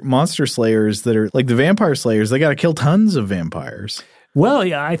monster slayers that are like the vampire slayers. They got to kill tons of vampires. Well,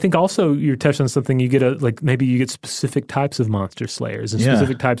 yeah, I think also you're touching on something. You get maybe you get specific types of monster slayers and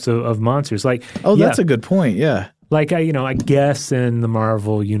specific types of monsters. Like, that's a good point. Yeah. Like, I guess in the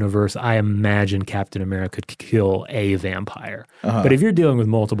Marvel universe, I imagine Captain America could kill a vampire. But if you're dealing with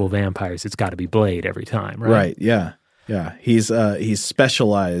multiple vampires, it's got to be Blade every time, right? Right, yeah. Yeah, he's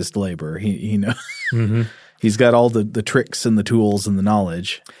specialized labor. He knows. He's got all the tricks and the tools and the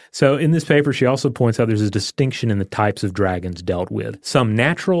knowledge. So in this paper, she also points out there's a distinction in the types of dragons dealt with. Some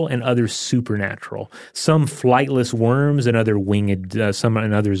natural and others supernatural. Some flightless worms and others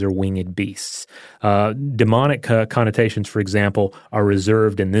are winged beasts. Demonic connotations, for example, are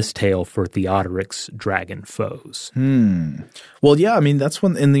reserved in this tale for Theodoric's dragon foes. Well, yeah, I mean, that's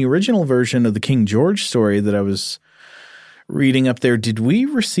when in the original version of the King George story that I was reading up there, did we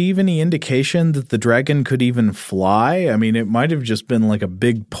receive any indication that the dragon could even fly? I mean, it might have just been like a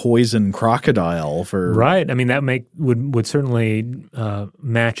big poison crocodile for... Right. I mean, that would certainly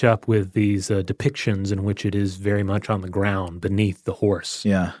match up with these depictions in which it is very much on the ground beneath the horse.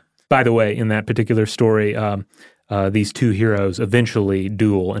 Yeah. By the way, in that particular story, these 2 heroes eventually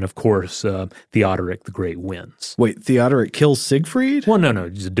duel, and of course, Theodoric the Great wins. Wait, Theodoric kills Siegfried? Well, no,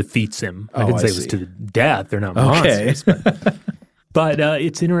 he just defeats him. I didn't say it was to the death. They're not monsters. But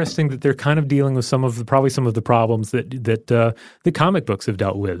it's interesting that they're kind of dealing with probably some of the problems that the comic books have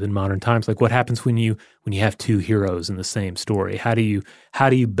dealt with in modern times. Like, what happens when you have 2 heroes in the same story? How do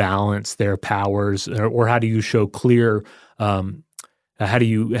you balance their powers, or how do you show clear How do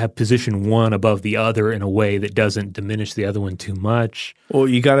you have position one above the other in a way that doesn't diminish the other one too much? Well,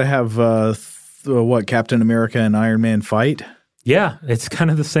 you got to have Captain America and Iron Man fight? Yeah, it's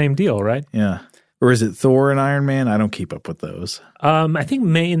kind of the same deal, right? Yeah. Or is it Thor and Iron Man? I don't keep up with those. I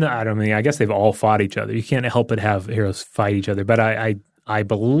think I guess they've all fought each other. You can't help but have heroes fight each other. But I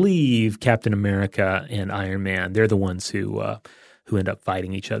believe Captain America and Iron Man, they're the ones who end up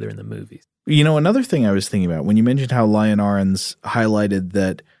fighting each other in the movies. You know, another thing I was thinking about, when you mentioned how Lion Arons highlighted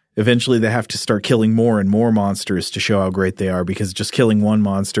that eventually they have to start killing more and more monsters to show how great they are, because just killing one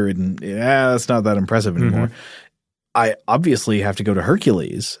monster, that's not that impressive anymore. Mm-hmm. I obviously have to go to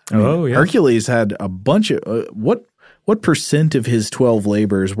Hercules. Yeah. Hercules had a bunch of what percent of his 12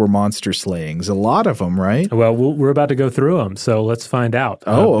 labors were monster slayings? A lot of them, right? Well, we're about to go through them, so let's find out.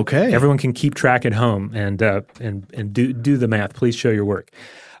 Oh, okay. Everyone can keep track at home and do the math. Please show your work.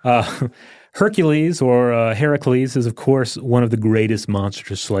 Hercules, or Heracles, is, of course, one of the greatest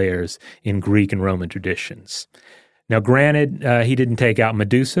monster slayers in Greek and Roman traditions. Now, granted, he didn't take out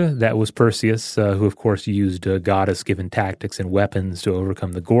Medusa. That was Perseus, who, of course, used goddess-given tactics and weapons to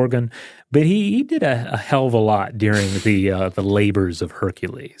overcome the Gorgon. But he did a hell of a lot during the labors of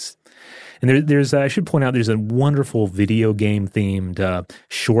Hercules. And there's I should point out, there's a wonderful video game-themed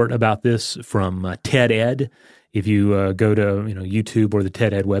short about this from TED Ed. If you go to YouTube or the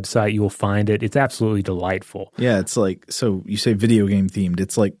TED Ed website, you will find it. It's absolutely delightful. Yeah, it's like, so you say video game themed.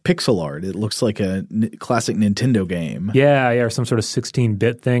 It's like pixel art. It looks like a classic Nintendo game. Yeah, or some sort of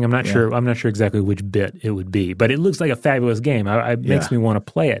 16-bit thing. I'm not sure. I'm not sure exactly which bit it would be, but it looks like a fabulous game. It makes me want to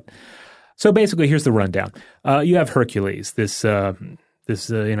play it. So basically, here's the rundown. You have Hercules, this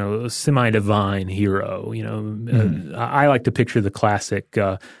semi-divine hero. I like to picture the classic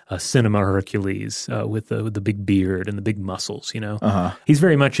cinema Hercules with the big beard and the big muscles. Uh-huh. He's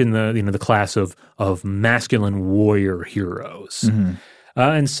very much in the class of masculine warrior heroes. Mm-hmm.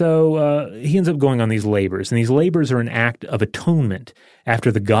 And so he ends up going on these labors, and these labors are an act of atonement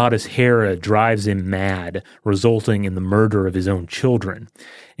after the goddess Hera drives him mad, resulting in the murder of his own children.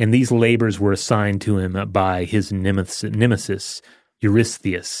 And these labors were assigned to him by his nemesis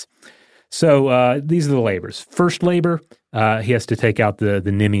Eurystheus. So these are the labors. First labor, he has to take out the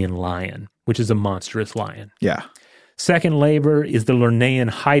Nemean lion, which is a monstrous lion. Yeah. Second labor is the Lernaean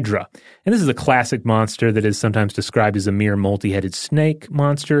Hydra. And this is a classic monster that is sometimes described as a mere multi-headed snake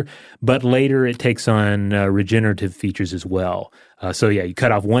monster, but later it takes on regenerative features as well. You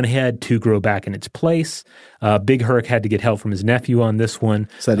cut off one head, two grow back in its place. Big Herc had to get help from his nephew on this one.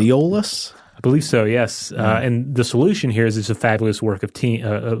 Is that Aeolus? I believe so, yes. And the solution here is it's a fabulous work of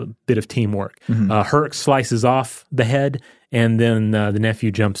a bit of teamwork. Mm-hmm. Herc slices off the head, and then the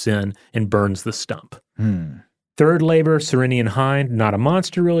nephew jumps in and burns the stump. Third labor, Ceryneian hind, not a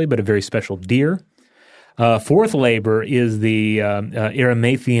monster really, but a very special deer. Fourth labor is the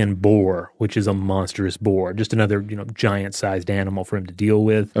Erymathian boar, which is a monstrous boar, just another giant-sized animal for him to deal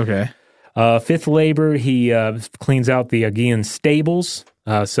with. Okay. Fifth labor, he cleans out the Aegean stables,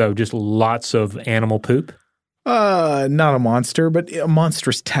 so just lots of animal poop. Not a monster, but a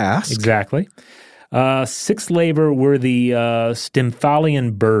monstrous task. Exactly. Sixth labor were the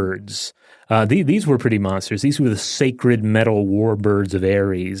Stymphalian birds. These were pretty monsters. These were the sacred metal war birds of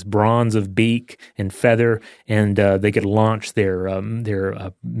Ares, bronze of beak and feather, and they could launch their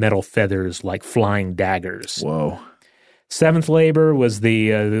metal feathers like flying daggers. Whoa. Seventh labor was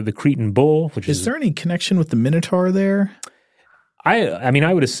the Cretan bull, which is there any connection with the Minotaur there?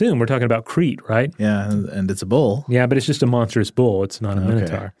 I would assume we're talking about Crete, right? Yeah, and it's a bull. Yeah, but it's just a monstrous bull. It's not a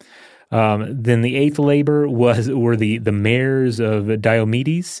Minotaur. Then the eighth labor were the mares of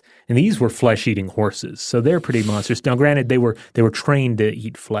Diomedes, and these were flesh-eating horses, so they're pretty monstrous. Now, granted, they were trained to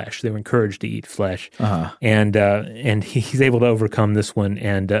eat flesh; they were encouraged to eat flesh, and he's able to overcome this one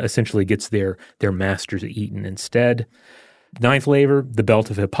and essentially gets their masters eaten instead. Ninth labor, the belt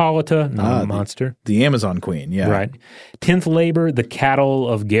of Hippolyta, not a monster. The Amazon queen, yeah. Right. 10th labor, the cattle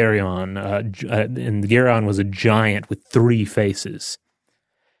of Geryon, and Geryon was a giant with 3 faces.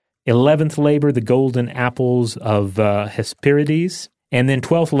 11th labor, the golden apples of Hesperides. And then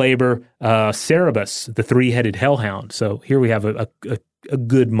 12th labor, Cerberus, the 3-headed hellhound. So here we have a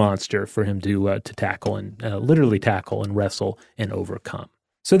good monster for him to tackle and literally tackle and wrestle and overcome.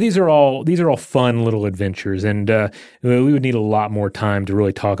 So these are all fun little adventures, and we would need a lot more time to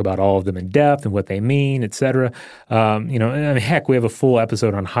really talk about all of them in depth and what they mean, etc. Heck, we have a full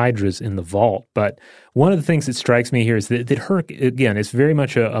episode on hydras in the vault, but One of the things that strikes me here is that Herc, again, is very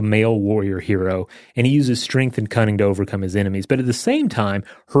much a male warrior hero, and he uses strength and cunning to overcome his enemies. But at the same time,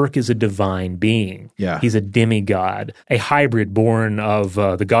 Herc is a divine being. Yeah. He's a demigod, a hybrid born of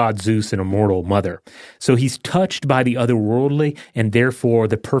the god Zeus and a mortal mother. So he's touched by the otherworldly and therefore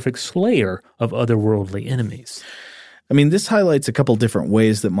the perfect slayer of otherworldly enemies. I mean, this highlights a couple different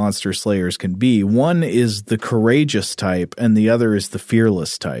ways that monster slayers can be. One is the courageous type, and the other is the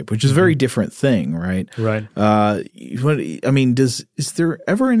fearless type, which is a very different thing, right? Right. Is there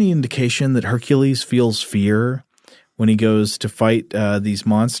ever any indication that Hercules feels fear when he goes to fight these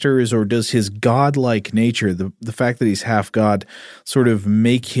monsters, or does his godlike nature, the fact that he's half god, sort of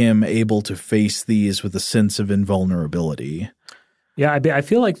make him able to face these with a sense of invulnerability? Yeah, I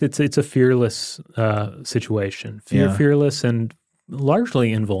feel like it's a fearless situation. Fearless and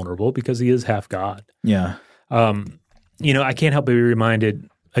largely invulnerable because he is half god. Yeah. I can't help but be reminded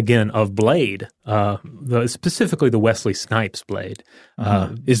again of Blade, specifically the Wesley Snipes Blade.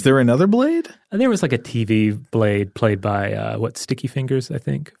 Is there another Blade? There was like a TV Blade played by Sticky Fingers, I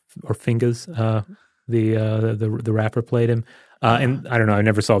think, or Fingers. The rapper played him, and I don't know. I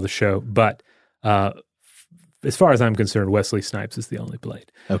never saw the show, but. As far as I'm concerned, Wesley Snipes is the only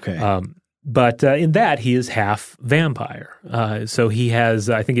Blade. Okay. But in that, he is half vampire. So he has,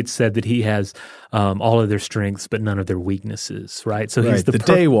 I think it's said that he has all of their strengths, but none of their weaknesses, right? So he's the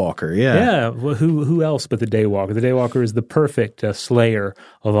Daywalker, yeah. Yeah, well, who else but the Daywalker? The Daywalker is the perfect slayer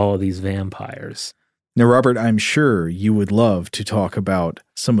of all of these vampires. Now, Robert, I'm sure you would love to talk about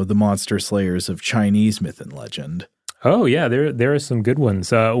some of the monster slayers of Chinese myth and legend. Oh, yeah, there are some good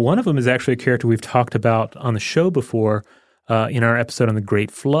ones. One of them is actually a character we've talked about on the show before in our episode on the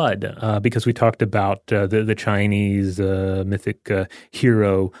Great Flood, because we talked about the Chinese mythic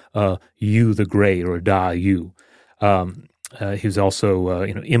hero Yu the Great, or Da Yu. He was also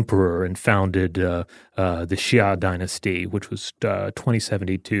emperor and founded the Xia dynasty, which was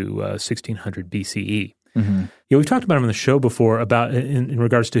 2070 to 1600 BCE. Mm-hmm. Yeah, we've talked about him on the show before about in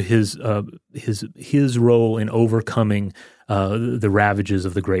regards to his role in overcoming the ravages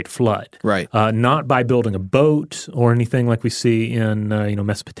of the Great Flood. Right. Not by building a boat or anything like we see in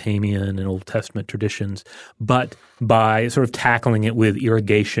Mesopotamian and Old Testament traditions, but by sort of tackling it with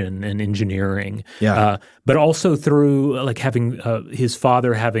irrigation and engineering. Yeah. But also through like having his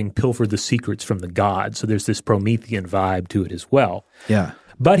father having pilfered the secrets from the gods. So there's this Promethean vibe to it as well. Yeah.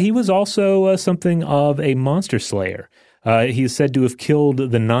 But he was also something of a monster slayer. He is said to have killed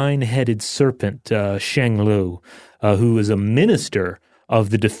the nine-headed serpent, Shang Lu, who was a minister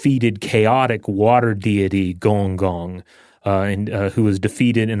of the defeated chaotic water deity Gong Gong, and who was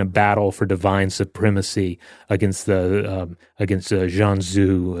defeated in a battle for divine supremacy against Zhanzu,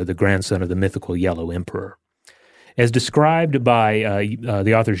 the grandson of the mythical Yellow Emperor. As described by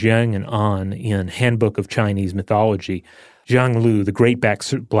the authors Yang and An in Handbook of Chinese Mythology, Zhang Lu, the great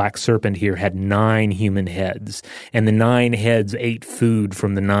black serpent here, had 9 human heads, and the 9 heads ate food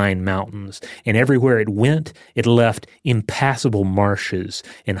from the 9 mountains, and everywhere it went, it left impassable marshes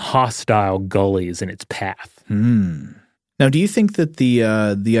and hostile gullies in its path. Now, do you think that the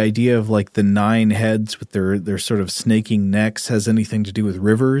idea of like the 9 heads with their sort of snaking necks has anything to do with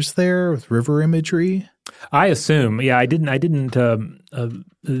rivers there, with river imagery? I assume, yeah. They didn't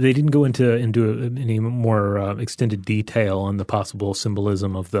go into any more extended detail on the possible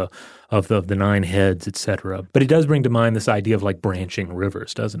symbolism of the 9 heads, etc. But it does bring to mind this idea of like branching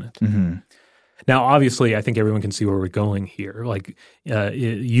rivers, doesn't it? Mm-hmm. Now, obviously, I think everyone can see where we're going here. Like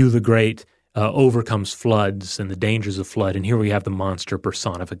Yu the Great overcomes floods and the dangers of flood, and here we have the monster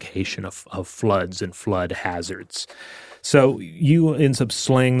personification of floods and flood hazards. So Yu ends up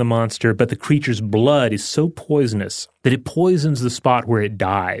slaying the monster, but the creature's blood is so poisonous that it poisons the spot where it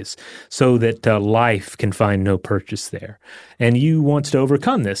dies so that life can find no purchase there. And Yu wants to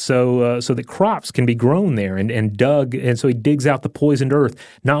overcome this so that crops can be grown there and dug. And so he digs out the poisoned earth,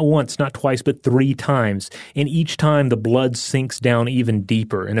 not once, not twice, but 3 times. And each time the blood sinks down even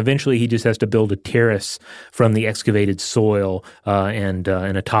deeper. And eventually he just has to build a terrace from the excavated soil and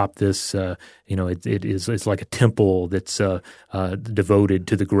atop this, it's like a temple that's devoted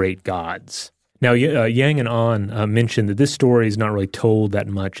to the great gods. Now, Yang and An mentioned that this story is not really told that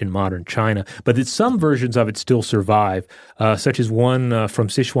much in modern China, but that some versions of it still survive, such as one from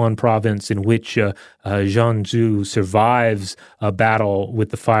Sichuan province in which Zhanzu survives a battle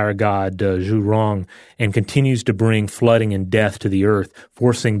with the fire god Zhu Rong and continues to bring flooding and death to the earth,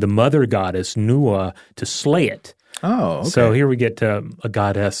 forcing the mother goddess Nua to slay it. Oh, okay. So here we get a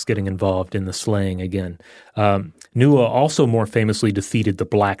goddess getting involved in the slaying again. Nua also more famously defeated the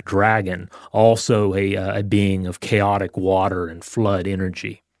Black Dragon, also a being of chaotic water and flood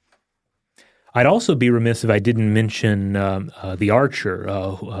energy. I'd also be remiss if I didn't mention the archer,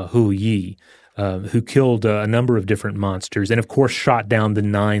 Hu Yi, who killed a number of different monsters and, of course, shot down the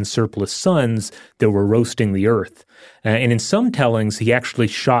 9 surplus suns that were roasting the earth. And in some tellings, he actually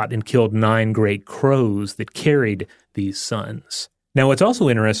shot and killed 9 great crows that carried these suns. Now, what's also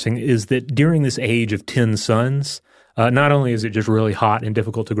interesting is that during this age of 10 suns, not only is it just really hot and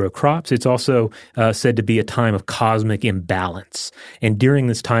difficult to grow crops, it's also said to be a time of cosmic imbalance. And during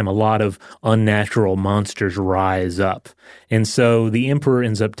this time, a lot of unnatural monsters rise up. And so the emperor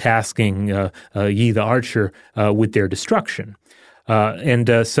ends up tasking Yi the archer with their destruction.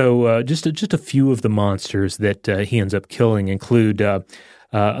 So just a few of the monsters that he ends up killing include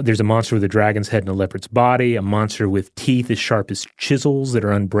there's a monster with a dragon's head and a leopard's body, a monster with teeth as sharp as chisels that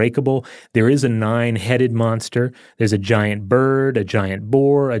are unbreakable. There is a 9-headed monster. There's a giant bird, a giant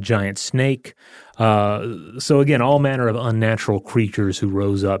boar, a giant snake. So again, all manner of unnatural creatures who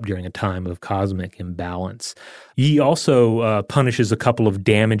rose up during a time of cosmic imbalance. Yi also punishes a couple of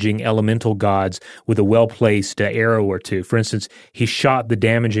damaging elemental gods with a well-placed arrow or two. For instance, he shot the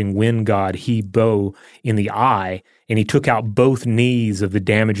damaging wind god He Bo in the eye, and he took out both knees of the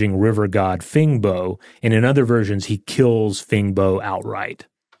damaging river god Fing Bo, and in other versions, he kills Fing Bo outright.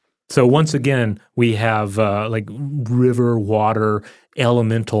 So once again, we have river, water,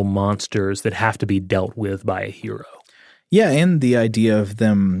 elemental monsters that have to be dealt with by a hero. Yeah, and the idea of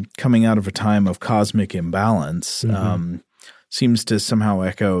them coming out of a time of cosmic imbalance seems to somehow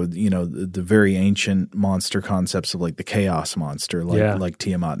echo, the very ancient monster concepts of like the chaos monster, like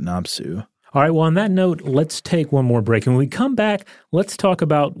Tiamat and Apsu. All right, well, on that note, let's take one more break. And when we come back, let's talk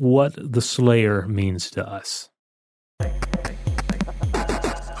about what the Slayer means to us.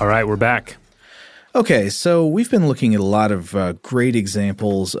 All right, we're back. Okay, so we've been looking at a lot of great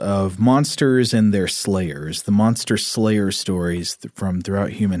examples of monsters and their slayers, the monster slayer stories from throughout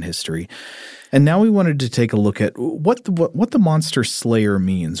human history. And now we wanted to take a look at what the monster slayer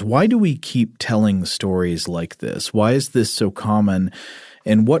means. Why do we keep telling stories like this? Why is this so common?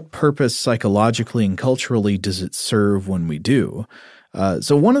 And what purpose psychologically and culturally does it serve when we do?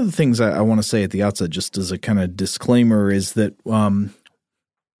 So one of the things I want to say at the outset, just as a kind of disclaimer, is that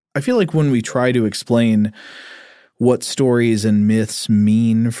I feel like when we try to explain what stories and myths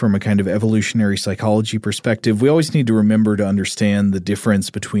mean from a kind of evolutionary psychology perspective, we always need to remember to understand the difference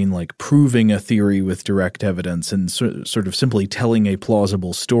between like proving a theory with direct evidence and sort of simply telling a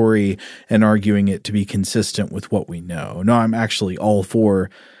plausible story and arguing it to be consistent with what we know. No, I'm actually all for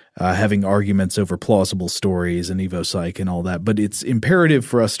having arguments over plausible stories and evopsych and all that, but it's imperative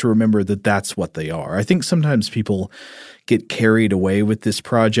for us to remember that that's what they are. I think sometimes people get carried away with this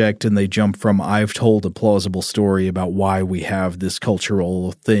project and they jump from I've told a plausible story about why we have this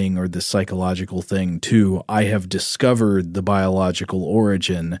cultural thing or this psychological thing to I have discovered the biological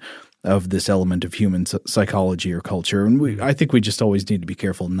origin of this element of human psychology or culture. And I think we just always need to be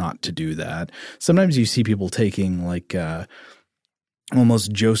careful not to do that. Sometimes you see people taking like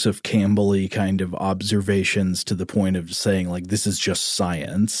almost Joseph Campbell-y kind of observations to the point of saying like this is just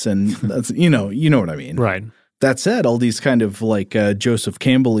science, and that's you know what I mean, right? That said, all these kind of like Joseph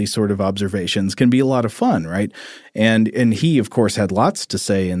Campbell-y sort of observations can be a lot of fun, right? And he of course had lots to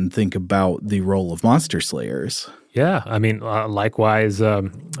say and think about the role of monster slayers. Yeah, I mean, likewise,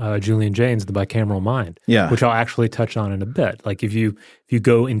 Julian Jaynes' The Bicameral Mind, which I'll actually touch on in a bit. Like if you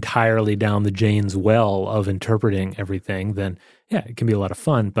go entirely down the Jaynes well of interpreting everything, then yeah, it can be a lot of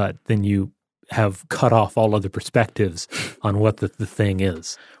fun, but then you have cut off all other perspectives on what the thing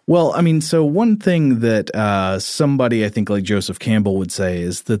is. Well, I mean, so one thing that somebody I think like Joseph Campbell would say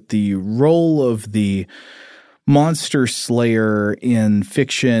is that the role of the monster slayer in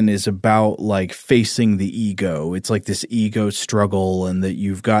fiction is about like facing the ego. It's like this ego struggle, and that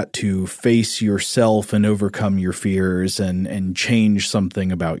you've got to face yourself and overcome your fears and change something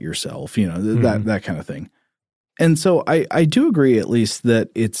about yourself, that kind of thing. And so I do agree at least that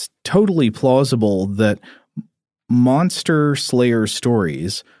it's totally plausible that monster slayer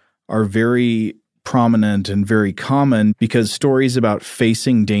stories are very prominent and very common because stories about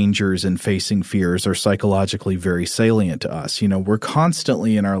facing dangers and facing fears are psychologically very salient to us. We're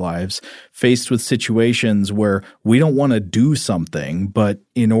constantly in our lives faced with situations where we don't want to do something, but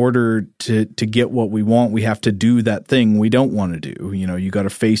in order to get what we want, we have to do that thing we don't want to do. You got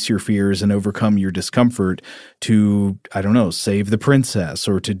to face your fears and overcome your discomfort to, I don't know, save the princess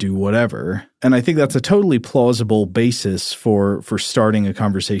or to do whatever. And I think that's a totally plausible basis for starting a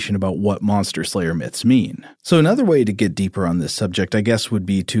conversation about what Monster Slayer myths mean. So another way to get deeper on this subject, I guess, would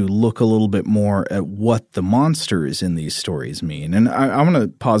be to look a little bit more at what the monsters in these stories mean. And I want to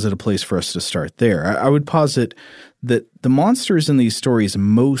posit a place for us to start there. I would posit that the monsters in these stories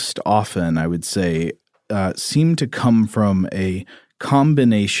most often, I would say, seem to come from a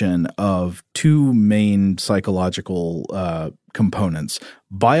combination of two main psychological components: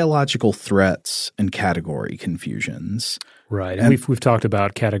 biological threats and category confusions. Right. And we've talked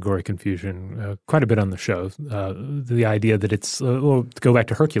about category confusion quite a bit on the show. The idea that it's, well, go back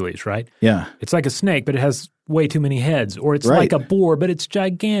to Hercules, right? Yeah. It's like a snake, but it has way too many heads. Or it's like a boar, but it's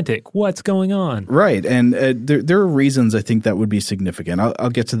gigantic. What's going on? Right. And there are reasons I think that would be significant. I'll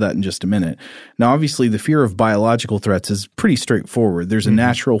get to that in just a minute. Now, obviously, the fear of biological threats is pretty straightforward. There's a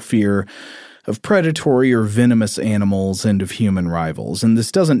natural fear of predatory or venomous animals and of human rivals. And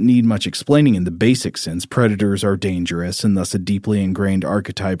this doesn't need much explaining in the basic sense. Predators are dangerous and thus a deeply ingrained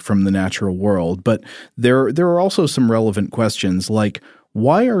archetype from the natural world. But there are also some relevant questions like,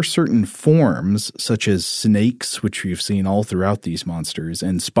 why are certain forms, such as snakes, which we've seen all throughout these monsters,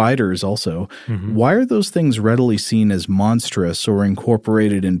 and spiders also, why are those things readily seen as monstrous or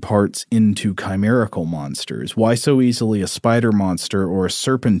incorporated in parts into chimerical monsters? Why so easily a spider monster or a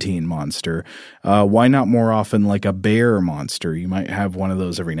serpentine monster? Why not more often like a bear monster? You might have one of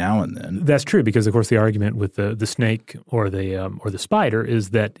those every now and then. That's true, because of course the argument with the snake or the spider is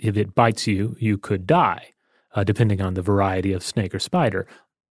that if it bites you, you could die. Depending on the variety of snake or spider.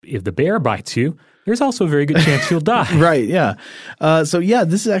 If the bear bites you, there's also a very good chance you'll die. Right, yeah. So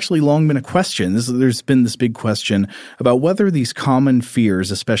this has actually long been a question. There's been this big question about whether these common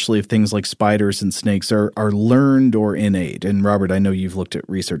fears, especially of things like spiders and snakes, are learned or innate. And Robert, I know you've looked at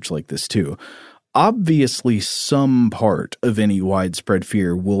research like this too. Obviously, some part of any widespread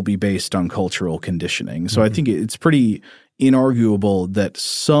fear will be based on cultural conditioning. So I think it's pretty inarguable that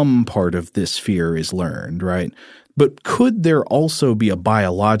some part of this fear is learned, right? But could there also be a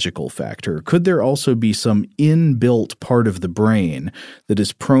biological factor? Could there also be some inbuilt part of the brain that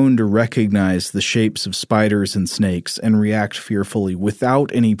is prone to recognize the shapes of spiders and snakes and react fearfully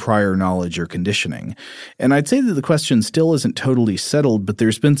without any prior knowledge or conditioning? And I'd say that the question still isn't totally settled, but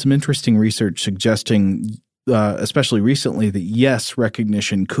there's been some interesting research suggesting especially recently, that yes,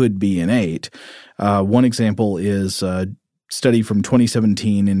 recognition could be innate. One example is study from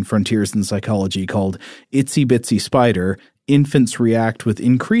 2017 in Frontiers in Psychology called Itsy Bitsy Spider, Infants React with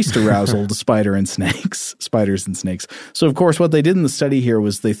Increased Arousal to Spiders and Snakes. So, of course, what they did in the study here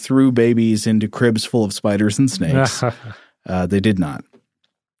was they threw babies into cribs full of spiders and snakes. They did not.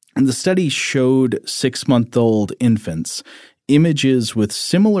 And the study showed 6-month-old infants images with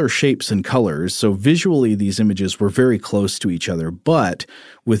similar shapes and colors. So visually, these images were very close to each other, but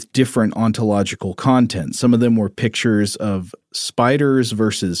with different ontological content. Some of them were pictures of spiders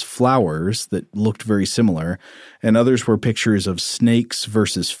versus flowers that looked very similar, and others were pictures of snakes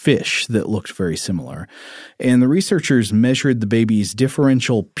versus fish that looked very similar. And the researchers measured the baby's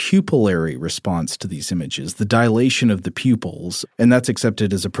differential pupillary response to these images, the dilation of the pupils, and that's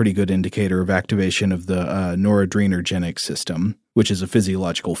accepted as a pretty good indicator of activation of the noradrenergic system, which is a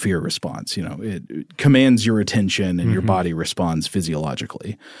physiological fear response. You know, it commands your attention and your body responds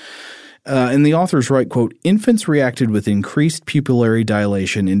physiologically. And the authors write, quote, infants reacted with increased pupillary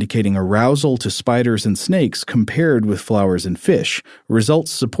dilation indicating arousal to spiders and snakes compared with flowers and fish.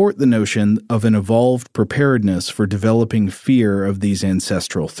 Results support the notion of an evolved preparedness for developing fear of these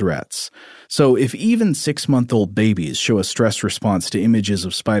ancestral threats. So if even 6-month-old babies show a stress response to images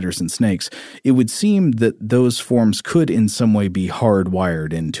of spiders and snakes, it would seem that those forms could in some way be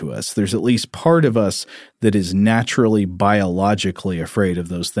hardwired into us. There's at least part of us that is naturally biologically afraid of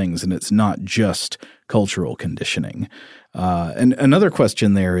those things, and it's not just cultural conditioning. And another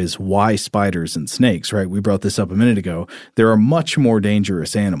question there is why spiders and snakes, right? We brought this up a minute ago. There are much more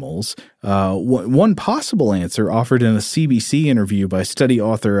dangerous animals. One possible answer offered in a CBC interview by study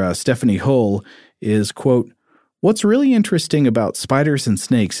author Stephanie Hull is, quote, what's really interesting about spiders and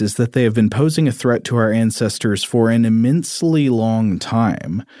snakes is that they have been posing a threat to our ancestors for an immensely long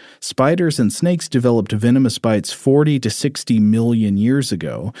time. Spiders and snakes developed venomous bites 40 to 60 million years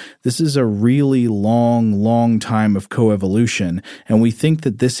ago. This is a really long time of coevolution, and we think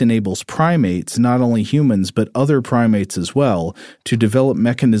that this enables primates, not only humans, but other primates as well, to develop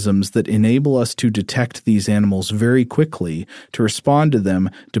mechanisms that enable us to detect these animals very quickly, to respond to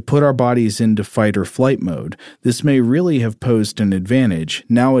them, to put our bodies into fight or flight mode. This may really have posed an advantage.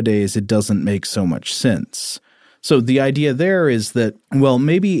 Nowadays, it doesn't make so much sense. So the idea there is that, well,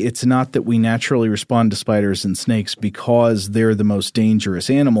 maybe it's not that we naturally respond to spiders and snakes because they're the most dangerous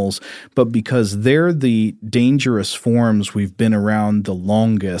animals, but because they're the dangerous forms we've been around the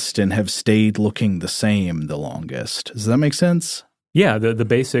longest and have stayed looking the same the longest. Does that make sense? Yeah, the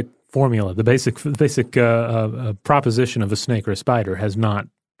basic formula, the basic proposition of a snake or a spider has not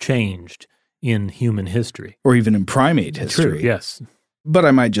changed in human history. Or even in primate history. True, yes. But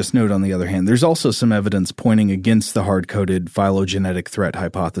I might just note, on the other hand, there's also some evidence pointing against the hard-coded phylogenetic threat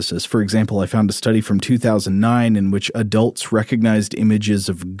hypothesis. For example, I found a study from 2009 in which adults recognized images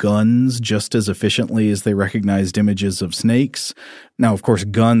of guns just as efficiently as they recognized images of snakes. Now, of course,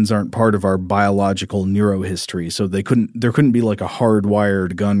 guns aren't part of our biological neurohistory, so there couldn't be like a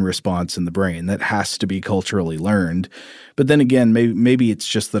hardwired gun response in the brain. That has to be culturally learned. But then again, maybe it's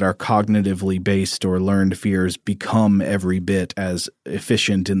just that our cognitively based or learned fears become every bit as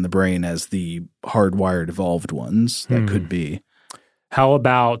efficient in the brain as the hardwired evolved ones. That could be. How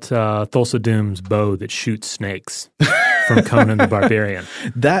about Thulsa Doom's bow that shoots snakes from Conan the Barbarian?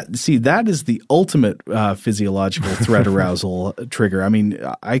 That is the ultimate physiological threat arousal trigger. I mean,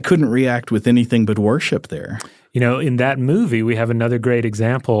 I couldn't react with anything but worship there. You know, in that movie, we have another great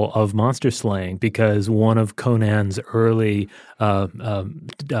example of monster slaying because one of Conan's early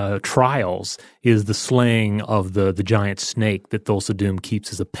trials is the slaying of the giant snake that Thulsa Doom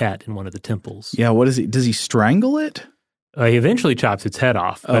keeps as a pet in one of the temples. Yeah, what is he? Does he strangle it? He eventually chops its head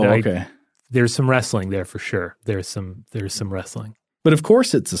off. But okay. There's some wrestling there for sure. There's some wrestling. But of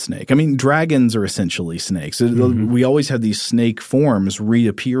course it's a snake. I mean, dragons are essentially snakes. We always have these snake forms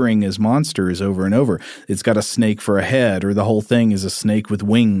reappearing as monsters over and over. It's got a snake for a head, or the whole thing is a snake with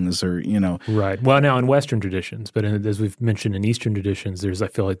wings, or, you know. Right. Well, now in Western traditions, but as we've mentioned in Eastern traditions, I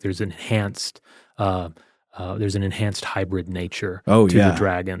feel like there's an enhanced hybrid nature to the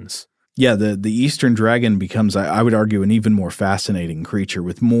dragons. Yeah, the Eastern dragon becomes, I would argue, an even more fascinating creature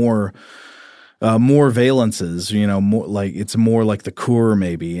with more valences, you know, it's more like the Kur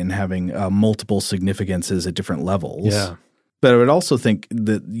maybe, and having multiple significances at different levels. Yeah. But I would also think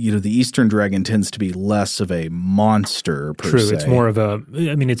that, you know, the Eastern dragon tends to be less of a monster per se. True. It's more of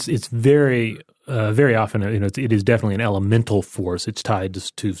it's very, very often, you know, it is definitely an elemental force. It's tied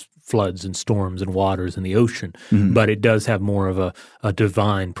to floods and storms and waters in the ocean, but it does have more of a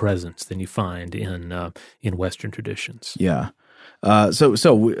divine presence than you find in Western traditions. Yeah.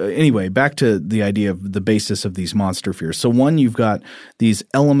 So anyway, back to the idea of the basis of these monster fears. So one, you've got these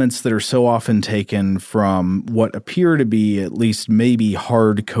elements that are so often taken from what appear to be at least maybe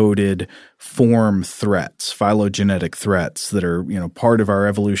hard-coded form threats, phylogenetic threats that are, you know, part of our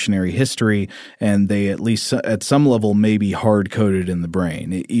evolutionary history, and they at least at some level may be hard-coded in the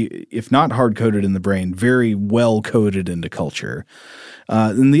brain. If not hard-coded in the brain, very well-coded into culture.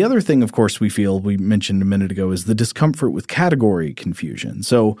 And the other thing, of course, we mentioned a minute ago, is the discomfort with category confusion.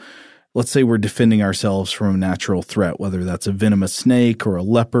 So let's say we're defending ourselves from a natural threat, whether that's a venomous snake or a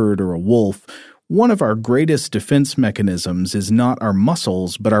leopard or a wolf. One of our greatest defense mechanisms is not our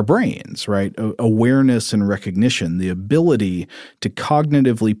muscles, but our brains, right? Awareness and recognition, the ability to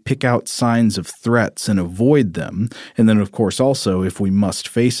cognitively pick out signs of threats and avoid them. And then, of course, also, if we must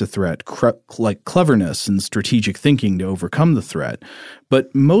face a threat, like cleverness and strategic thinking to overcome the threat.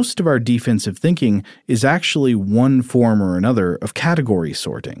 But most of our defensive thinking is actually one form or another of category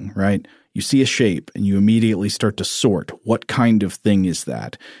sorting, right? You see a shape and you immediately start to sort. What kind of thing is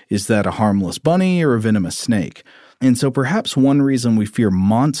that? Is that a harmless bunny or a venomous snake? And so perhaps one reason we fear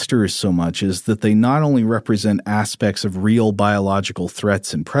monsters so much is that they not only represent aspects of real biological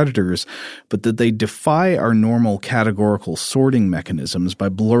threats and predators, but that they defy our normal categorical sorting mechanisms by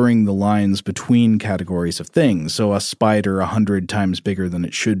blurring the lines between categories of things. So a spider 100 times bigger than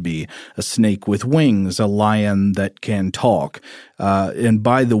it should be, a snake with wings, a lion that can talk. And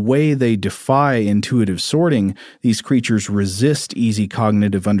by the way they defy intuitive sorting, these creatures resist easy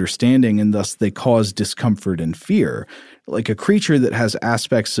cognitive understanding, and thus they cause discomfort and fear. Like a creature that has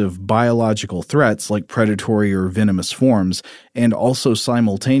aspects of biological threats like predatory or venomous forms, and also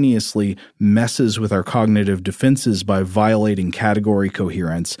simultaneously messes with our cognitive defenses by violating category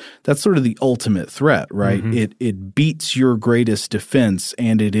coherence, that's sort of the ultimate threat, right? Mm-hmm. It beats your greatest defense,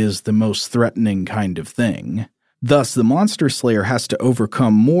 and it is the most threatening kind of thing. Thus, the monster slayer has to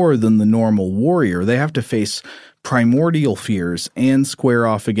overcome more than the normal warrior. They have to face primordial fears and square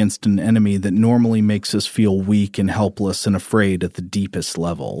off against an enemy that normally makes us feel weak and helpless and afraid at the deepest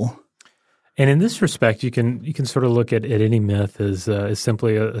level. And in this respect, you can sort of look at any myth as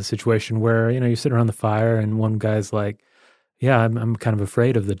simply a situation where, you know, you sit around the fire and one guy's like, yeah, I'm kind of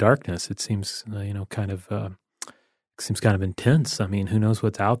afraid of the darkness. It seems, kind of seems kind of intense. I mean, who knows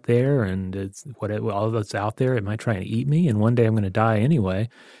what's out there, and all that's out there, it might try and eat me, and one day I'm going to die anyway.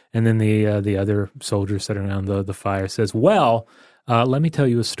 And then the other soldier sitting around the fire says, well, let me tell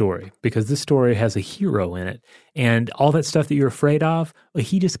you a story, because this story has a hero in it, and all that stuff that you're afraid of,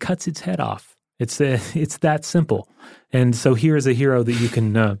 he just cuts its head off. It's that simple. And so here's a hero that you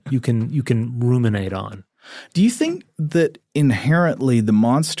can ruminate on. Do you think that inherently the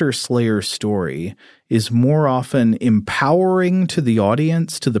Monster Slayer story is more often empowering to the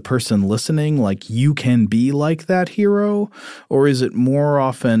audience, to the person listening, like you can be like that hero? Or is it more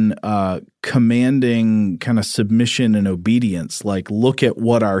often commanding kind of submission and obedience, like look at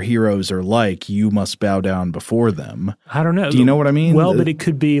what our heroes are like, you must bow down before them? I don't know. Do you know what I mean? Well, but it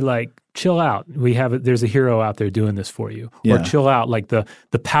could be like, chill out. There's a hero out there doing this for you. Yeah. Or chill out, like the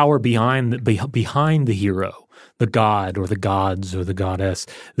power behind the hero, the god or the gods or the goddess.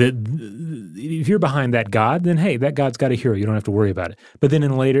 If you're behind that god, then hey, that god's got a hero. You don't have to worry about it. But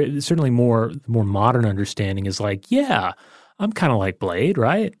then certainly more modern understanding is like, yeah, I'm kind of like Blade,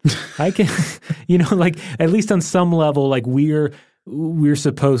 right? I can, like at least on some level, like we're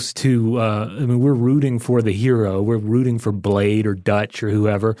supposed to, we're rooting for the hero. We're rooting for Blade or Dutch or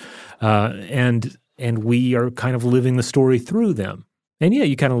whoever. And we are kind of living the story through them. And yeah,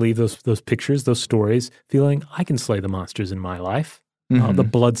 you kind of leave those pictures, those stories, feeling I can slay the monsters in my life, the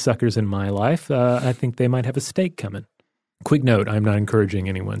bloodsuckers in my life. I think they might have a stake coming. Quick note, I'm not encouraging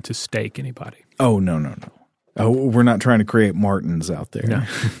anyone to stake anybody. Oh, no. Oh, we're not trying to create Martins out there. No.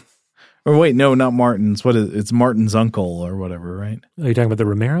 Or wait, no, not Martin's. It's Martin's uncle or whatever, right? Are you talking about the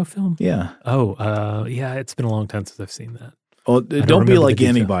Romero film? Yeah. Oh, yeah, it's been a long time since I've seen that. Well, don't be like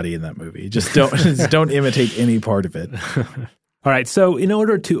anybody in that movie. Just don't imitate any part of it. All right, so in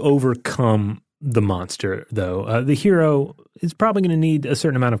order to overcome the monster, though, the hero is probably going to need a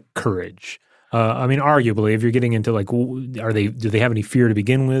certain amount of courage. Arguably, if you're getting into like, do they have any fear to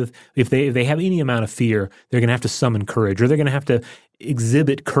begin with? If they have any amount of fear, they're going to have to summon courage, or they're going to have to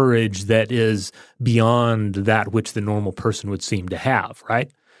exhibit courage that is beyond that which the normal person would seem to have,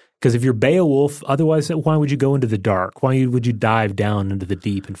 right? Because if you're Beowulf, otherwise, why would you go into the dark? Why would you dive down into the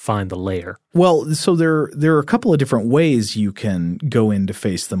deep and find the lair? Well, so there are a couple of different ways you can go in to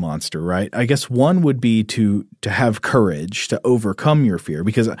face the monster, right? I guess one would be to have courage, to overcome your fear,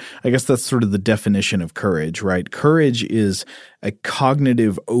 because I guess that's sort of the definition of courage, right? Courage is a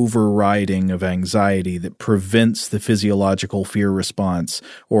cognitive overriding of anxiety that prevents the physiological fear response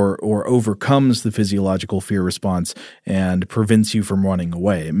or overcomes the physiological fear response and prevents you from running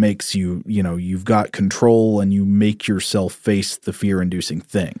away. It makes you've got control and you make yourself face the fear-inducing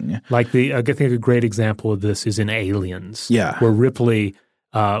thing. Like I think a great example of this is in Aliens. Yeah. Where Ripley,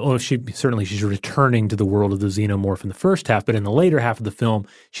 she's returning to the world of the xenomorph in the first half, but in the later half of the film,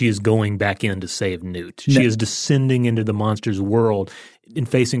 she is going back in to save Newt. She is descending into the monster's world and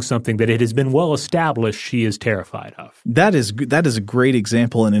facing something that it has been well established she is terrified of. That is a great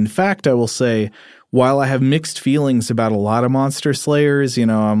example. And in fact, I will say, while I have mixed feelings about a lot of monster slayers,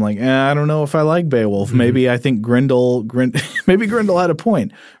 I'm like, I don't know if I like Beowulf. Mm-hmm. Maybe I think maybe Grendel had a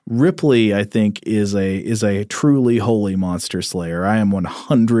point. Ripley, I think, is a truly holy monster slayer. I am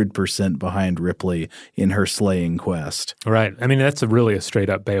 100% behind Ripley in her slaying quest. Right. I mean, that's really a straight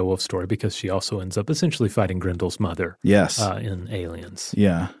up Beowulf story because she also ends up essentially fighting Grendel's mother. Yes. In Aliens.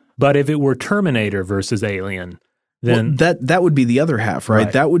 Yeah. But if it were Terminator versus Alien, then that would be the other half, right?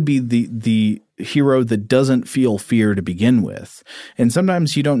 That would be the hero that doesn't feel fear to begin with. And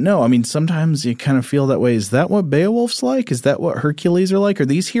sometimes you don't know. I mean, sometimes you kind of feel that way. Is that what Beowulf's like? Is that what Hercules are like? Are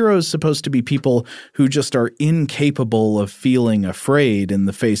these heroes supposed to be people who just are incapable of feeling afraid in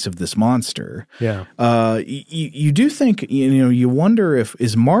the face of this monster? Yeah. You do think, you wonder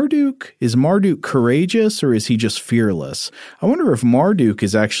is Marduk courageous or is he just fearless? I wonder if Marduk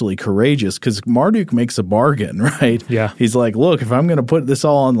is actually courageous because Marduk makes a bargain, right? Yeah. He's like, look, if I'm going to put this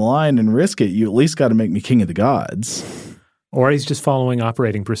all on the line and risk it, you at least got to make me king of the gods. Or he's just following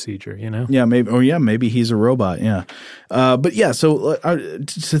operating procedure, Yeah, maybe. Oh, yeah, maybe he's a robot. Yeah, but yeah. So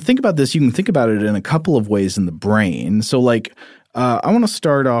to think about this, you can think about it in a couple of ways in the brain. So, like, I want to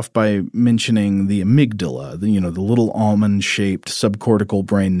start off by mentioning the amygdala. The little almond-shaped subcortical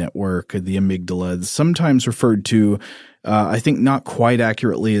brain network, the amygdala, sometimes referred to I think not quite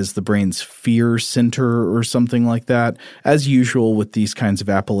accurately as the brain's fear center or something like that. As usual with these kinds of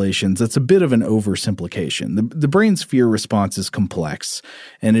appellations, that's a bit of an oversimplification. The brain's fear response is complex,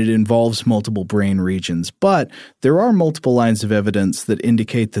 and it involves multiple brain regions, but there are multiple lines of evidence that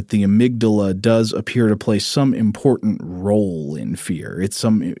indicate that the amygdala does appear to play some important role in fear.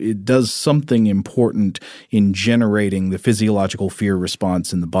 It does something important in generating the physiological fear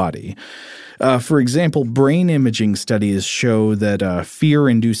response in the body. For example, brain imaging studies show that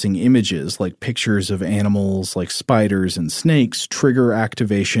fear-inducing images like pictures of animals like spiders and snakes trigger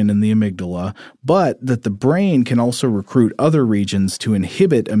activation in the amygdala, but that the brain can also recruit other regions to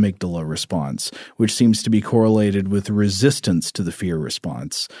inhibit amygdala response, which seems to be correlated with resistance to the fear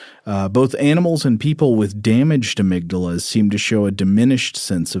response. Both animals and people with damaged amygdalas seem to show a diminished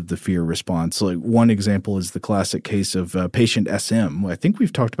sense of the fear response. Like one example is the classic case of patient SM. I think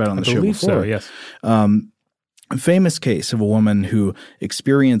we've talked about it on the show before. So, yes. A famous case of a woman who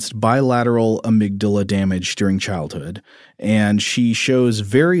experienced bilateral amygdala damage during childhood, and she shows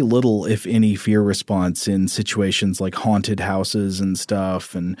very little, if any, fear response in situations like haunted houses and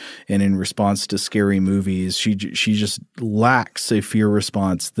stuff, and in response to scary movies. She just lacks a fear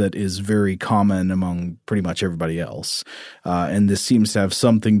response that is very common among pretty much everybody else, and this seems to have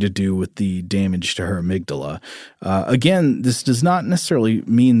something to do with the damage to her amygdala. Again, this does not necessarily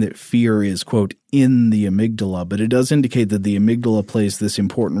mean that fear is, quote, in the amygdala, but it does indicate that the amygdala plays this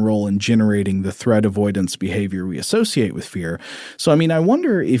important role in generating the threat avoidance behavior we associate with fear. So, I mean, I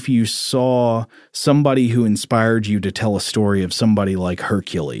wonder if you saw somebody who inspired you to tell a story of somebody like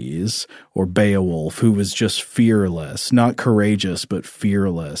Hercules or Beowulf, who was just fearless, not courageous, but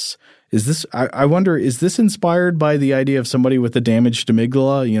fearless. I wonder, is this inspired by the idea of somebody with a damaged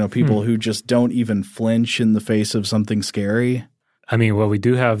amygdala? People who just don't even flinch in the face of something scary? I mean, well, we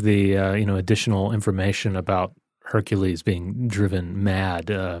do have the additional information about Hercules being driven mad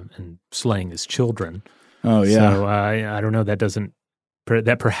and slaying his children. Oh yeah. So I don't know.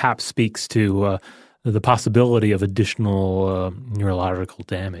 That perhaps speaks to the possibility of additional neurological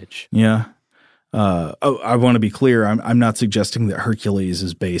damage. Yeah. I want to be clear. I'm not suggesting that Hercules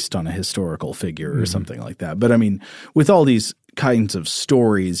is based on a historical figure or something like that. But I mean, with all these kinds of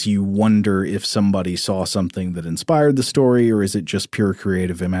stories, you wonder if somebody saw something that inspired the story, or is it just pure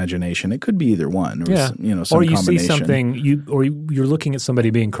creative imagination? It could be either one, or some or you combination. See something, you're looking at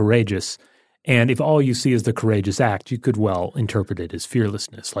somebody being courageous, and if all you see is the courageous act, you could well interpret it as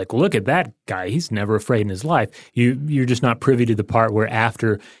fearlessness. Like, well, look at that guy; he's never afraid in his life. You're just not privy to the part where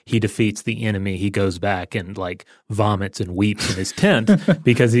after he defeats the enemy, he goes back and like vomits and weeps in his tent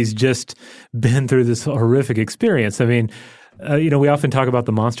because he's just been through this horrific experience. I mean. We often talk about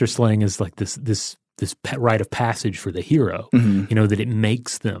the monster slaying as like this rite of passage for the hero, that it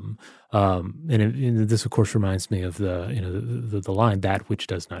makes them. And this, of course, reminds me of the line, "That which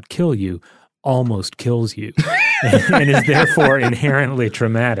does not kill you almost kills you," and is therefore inherently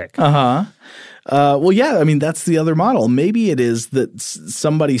traumatic. Well, yeah, I mean, that's the other model. Maybe it is that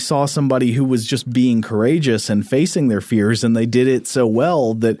somebody saw somebody who was just being courageous and facing their fears, and they did it so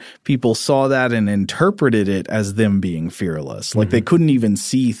well that people saw that and interpreted it as them being fearless. Like they couldn't even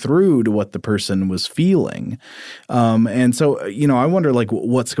see through to what the person was feeling. And so, I wonder like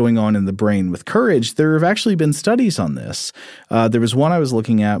what's going on in the brain with courage. There have actually been studies on this. There was one I was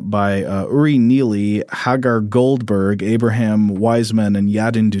looking at by Uri Neely, Hagar Goldberg, Abraham Wiseman, and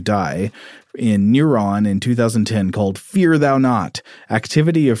Yadin Dudai in Neuron in 2010 called Fear Thou Not,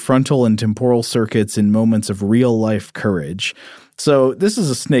 Activity of Frontal and Temporal Circuits in Moments of Real-Life Courage. So this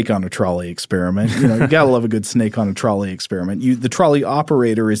is a snake on a trolley experiment. You gotta love a good snake on a trolley experiment. The trolley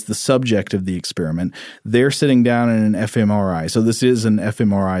operator is the subject of the experiment. They're sitting down in an fMRI. So this is an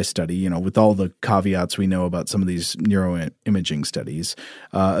fMRI study, with all the caveats we know about some of these neuroimaging studies.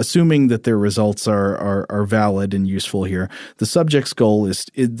 Assuming that their results are valid and useful here, the subject's goal is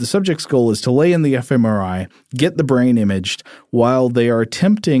to lay in the fMRI, get the brain imaged, while they are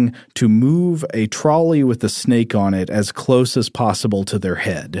attempting to move a trolley with a snake on it as close as possible to their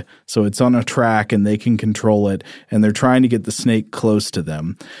head. So it's on a track and they can control it, and they're trying to get the snake close to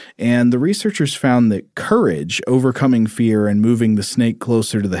them. And the researchers found that courage, overcoming fear and moving the snake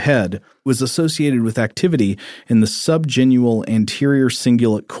closer to the head, was associated with activity in the subgenual anterior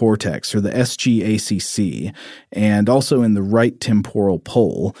cingulate cortex, or the SGACC, and also in the right temporal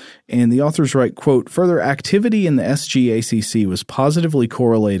pole. And the authors write, quote, "Further, activity in the SGACC was positively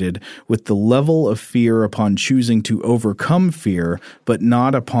correlated with the level of fear upon choosing to overcome fear, but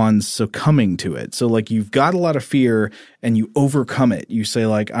not upon succumbing to it." So like you've got a lot of fear and you overcome it. You say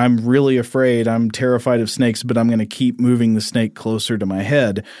like, I'm really afraid, I'm terrified of snakes, but I'm going to keep moving the snake closer to my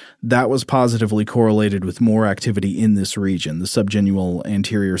head. That was positively correlated with more activity in this region, the subgenual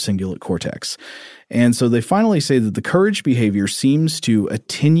anterior cingulate cortex. And so they finally say that the courage behavior seems to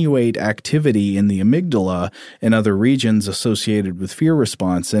attenuate activity in the amygdala and other regions associated with fear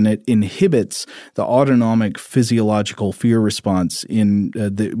response, and it inhibits the autonomic physiological fear response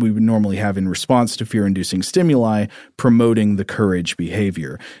that we would normally have in response to fear-inducing stimuli, promoting the courage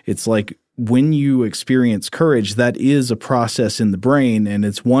behavior. It's like when you experience courage, that is a process in the brain, and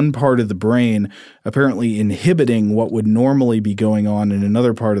it's one part of the brain apparently inhibiting what would normally be going on in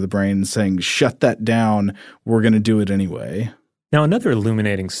another part of the brain, saying, shut that down, we're going to do it anyway. Now, another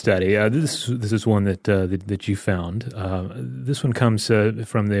illuminating study, this is one that you found. This one comes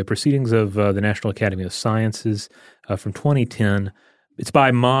from the Proceedings of the National Academy of Sciences from 2010. It's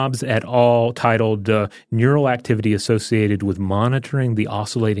by Mobbs et al., titled Neural Activity Associated with Monitoring the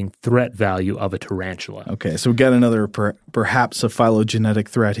Oscillating Threat Value of a Tarantula. Okay, so we got another perhaps a phylogenetic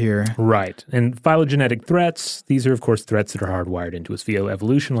threat here. Right. And phylogenetic threats, these are, of course, threats that are hardwired into us via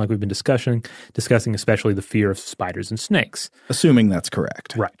evolution, like we've been discussing especially the fear of spiders and snakes. Assuming that's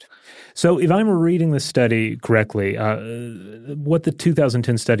correct. Right. So if I'm reading this study correctly, what the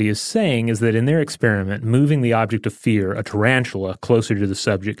 2010 study is saying is that in their experiment, moving the object of fear, a tarantula, closer to the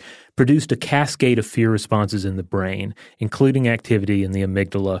subject, produced a cascade of fear responses in the brain, including activity in the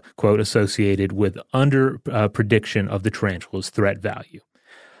amygdala, quote, associated with prediction of the tarantula's threat value.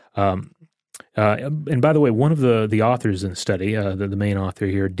 And by the way, one of the authors in the study, the main author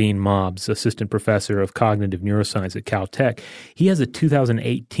here, Dean Mobbs, assistant professor of cognitive neuroscience at Caltech, he has a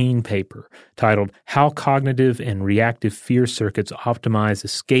 2018 paper titled How Cognitive and Reactive Fear Circuits Optimize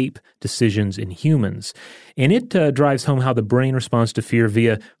Escape Decisions in Humans. And it drives home how the brain responds to fear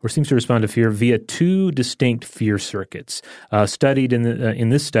seems to respond to fear via two distinct fear circuits, studied in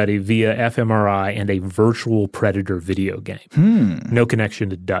this study via fMRI and a virtual predator video game. No connection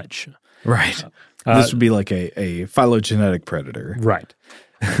to Dutch. Right. This would be like a phylogenetic predator. Right.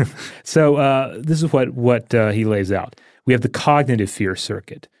 So this is what he lays out. We have the cognitive fear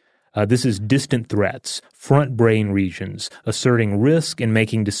circuit. This is distant threats, front brain regions, asserting risk and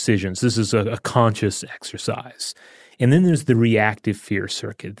making decisions. This is a conscious exercise. And then there's the reactive fear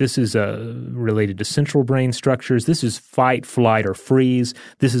circuit. This is related to central brain structures. This is fight, flight, or freeze.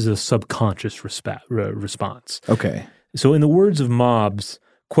 This is a subconscious response. Okay. So in the words of Mobbs,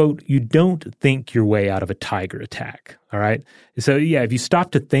 quote, you don't think your way out of a tiger attack, all right? So, yeah, if you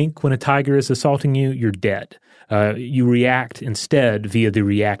stop to think when a tiger is assaulting you, you're dead. You react instead via the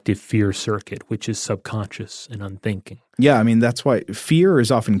reactive fear circuit, which is subconscious and unthinking. Yeah, I mean, that's why fear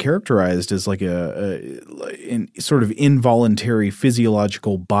is often characterized as like a sort of involuntary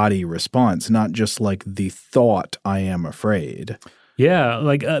physiological body response, not just like the thought, I am afraid. Yeah,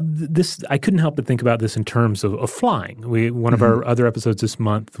 like this, I couldn't help but think about this in terms of flying. One of our other episodes this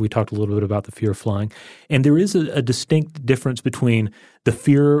month, we talked a little bit about the fear of flying, and there is a distinct difference between the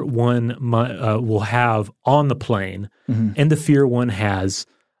fear one will have on the plane and the fear one has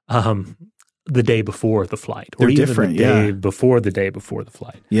the day before the flight, or They're even different, the day before the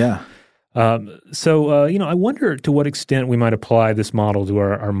flight. Yeah. So I wonder to what extent we might apply this model to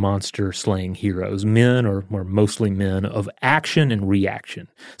our monster-slaying heroes, men or mostly men of action and reaction.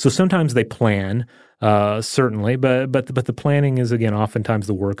 So sometimes they plan, certainly, but the planning is, again, oftentimes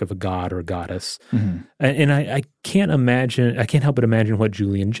the work of a god or a goddess. And I can't help but imagine what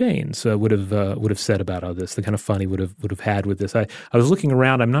Julian Jaynes would have said about all this, the kind of fun he would have had with this. I was looking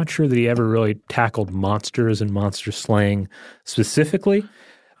around. I'm not sure that he ever really tackled monsters and monster slaying specifically.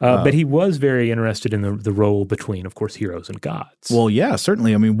 But he was very interested in the role between, of course, heroes and gods. Well, yeah,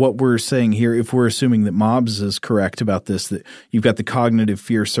 certainly. I mean, what we're saying here, if we're assuming that Mobbs is correct about this, that you've got the cognitive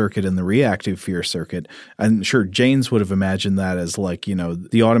fear circuit and the reactive fear circuit, I'm sure Jaynes would have imagined that as like, you know,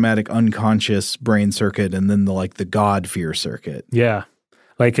 the automatic unconscious brain circuit and then the God fear circuit. Yeah.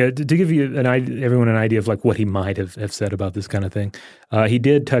 Like to give you everyone an idea of like what he might have said about this kind of thing, he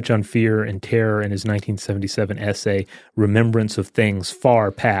did touch on fear and terror in his 1977 essay, Remembrance of Things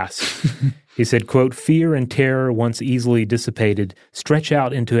Far Past. He said, quote, fear and terror, once easily dissipated, stretch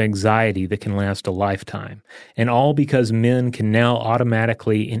out into anxiety that can last a lifetime. And all because men can now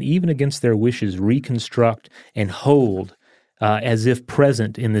automatically and even against their wishes reconstruct and hold as if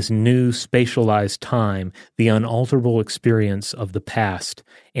present in this new spatialized time, the unalterable experience of the past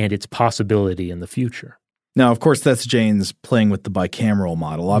and its possibility in the future. Now, of course, that's Jaynes playing with the bicameral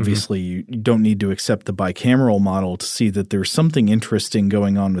model. Obviously, you don't need to accept the bicameral model to see that there's something interesting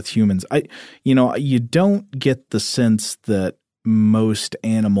going on with humans. You don't get the sense that most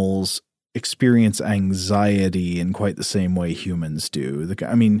animals experience anxiety in quite the same way humans do.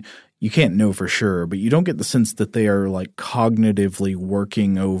 you can't know for sure, but you don't get the sense that they are like cognitively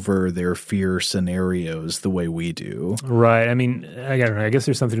working over their fear scenarios the way we do. Right. I mean, I don't know. I guess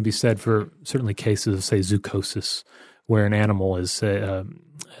there's something to be said for certainly cases of, say, zoochosis, where an animal is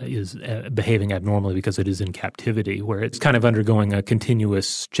behaving abnormally because it is in captivity, where it's kind of undergoing a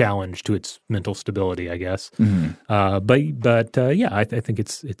continuous challenge to its mental stability, I guess. Mm-hmm. Yeah, I think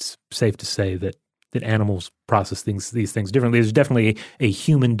it's safe to say that animals process these things differently. There's definitely a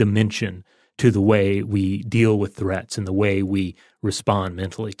human dimension to the way we deal with threats and the way we respond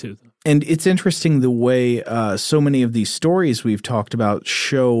mentally to them. And it's interesting the way so many of these stories we've talked about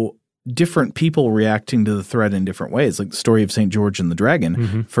show different people reacting to the threat in different ways, like the story of St. George and the Dragon.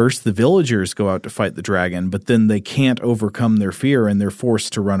 Mm-hmm. First, the villagers go out to fight the dragon, but then they can't overcome their fear and they're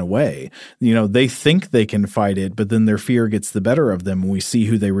forced to run away. You know, they think they can fight it, but then their fear gets the better of them and we see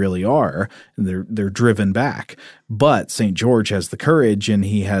who they really are, and they're driven back. But St. George has the courage and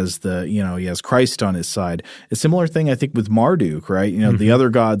he has he has Christ on his side. A similar thing, I think, with Marduk, right? You know, the other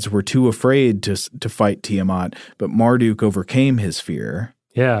gods were too afraid to fight Tiamat, but Marduk overcame his fear.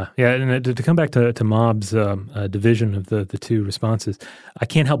 Yeah. And to come back to Mob's division of the two responses, I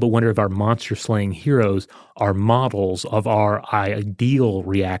can't help but wonder if our monster-slaying heroes are models of our ideal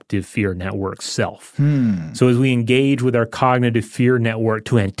reactive fear network self. So as we engage with our cognitive fear network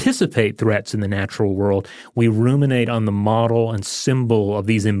to anticipate threats in the natural world, we ruminate on the model and symbol of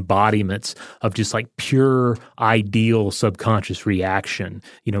these embodiments of just like pure ideal subconscious reaction,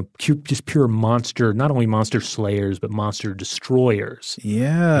 you know, just pure monster, not only monster slayers, but monster destroyers. Yeah.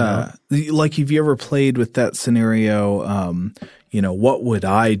 Like, have you ever played with that scenario, what would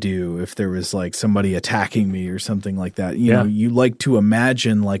I do if there was like somebody attacking me or something like that? You know, you like to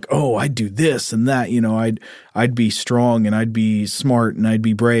imagine like, oh, I'd do this and that, I'd be strong and I'd be smart and I'd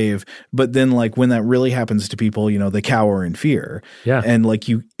be brave. But then like when that really happens to people, they cower in fear. Yeah. And like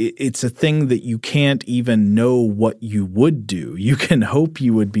it's a thing that you can't even know what you would do. You can hope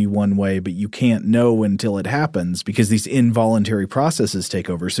you would be one way, but you can't know until it happens because these involuntary processes take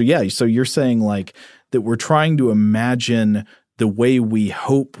over. So yeah, so you're saying like that we're trying to imagine the way we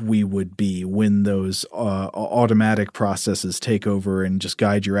hope we would be when those automatic processes take over and just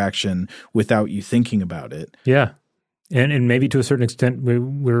guide your action without you thinking about it. Yeah. And maybe to a certain extent,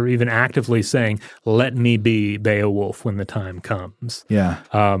 we're even actively saying, let me be Beowulf when the time comes. Yeah.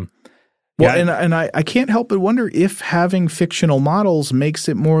 And I can't help but wonder if having fictional models makes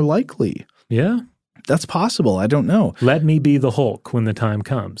it more likely. Yeah. That's possible. I don't know. Let me be the Hulk when the time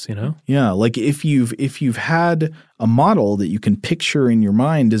comes, Yeah, like if you've had a model that you can picture in your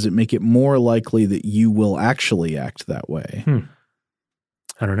mind, does it make it more likely that you will actually act that way?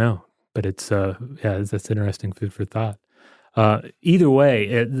 I don't know, but it's that's interesting food for thought. Either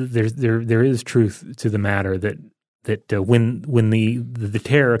way, there is truth to the matter that when the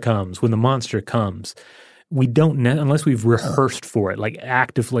terror comes, when the monster comes, we don't unless we've rehearsed for it, like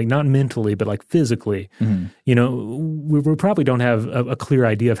actively, not mentally, but like physically. Mm-hmm. We probably don't have a clear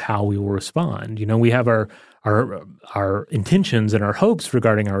idea of how we will respond. We have our intentions and our hopes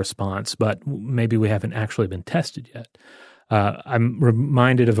regarding our response, but maybe we haven't actually been tested yet. I'm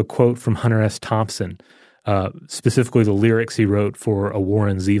reminded of a quote from Hunter S. Thompson, specifically the lyrics he wrote for a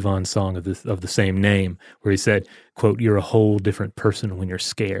Warren Zevon song of the same name, where he said, quote, "You're a whole different person when you're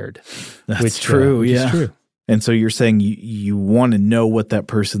scared." That's true. Which is true. And so you're saying you want to know what that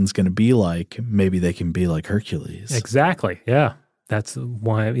person's going to be like. Maybe they can be like Hercules. Exactly. Yeah. That's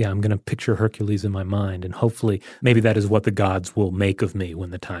why, I'm going to picture Hercules in my mind, and hopefully maybe that is what the gods will make of me when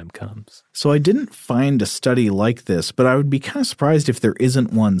the time comes. So I didn't find a study like this, but I would be kind of surprised if there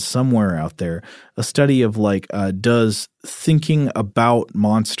isn't one somewhere out there, a study of like, does thinking about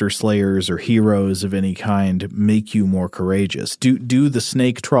monster slayers or heroes of any kind make you more courageous? Do the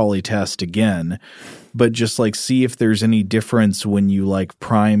snake trolley test again, but just like see if there's any difference when you like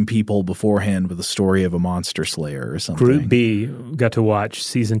prime people beforehand with a story of a monster slayer or something. Group B got to watch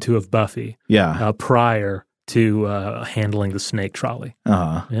season 2 of Buffy. Yeah. Prior to handling the snake trolley.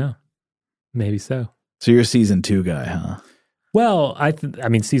 Uh-huh. Yeah. Maybe so. So you're a season 2 guy, huh? Well, I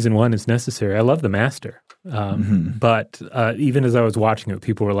mean, season 1 is necessary. I love the Master. But even as I was watching it,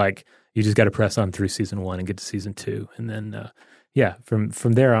 people were like, you just got to press on through season 1 and get to season 2. And then,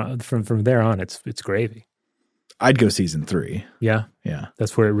 from there on, it's gravy. I'd go season 3. Yeah. Yeah.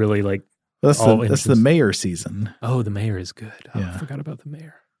 That's where it really like, that's the Mayor season. Oh, the Mayor is good. Oh, yeah. I forgot about the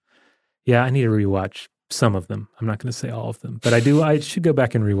Mayor. Yeah, I need to rewatch some of them. I'm not going to say all of them, but I should go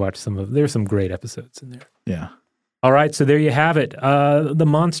back and rewatch some of them. There's some great episodes in there. Yeah. All right, so there you have it. The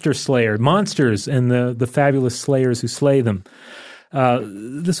Monster Slayer, monsters and the fabulous slayers who slay them.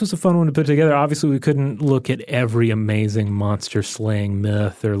 This was a fun one to put together. Obviously, we couldn't look at every amazing monster slaying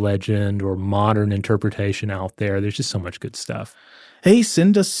myth or legend or modern interpretation out there. There's just so much good stuff. Hey,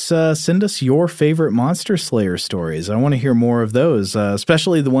 send us your favorite Monster Slayer stories. I want to hear more of those,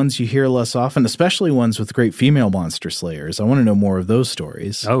 especially the ones you hear less often, especially ones with great female Monster Slayers. I want to know more of those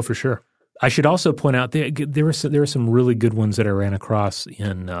stories. Oh, for sure. I should also point out there are some really good ones that I ran across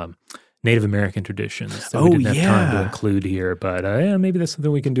in Native American traditions that we didn't have time to include here. But maybe that's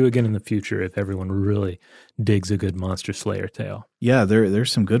something we can do again in the future if everyone really digs a good Monster Slayer tale. Yeah,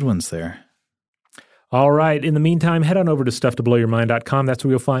 there's some good ones there. All right. In the meantime, head on over to stufftoblowyourmind.com. That's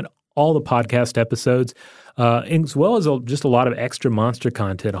where you'll find all the podcast episodes, as well as just a lot of extra monster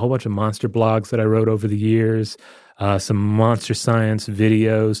content, a whole bunch of monster blogs that I wrote over the years, some monster science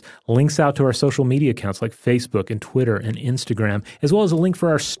videos, links out to our social media accounts like Facebook and Twitter and Instagram, as well as a link for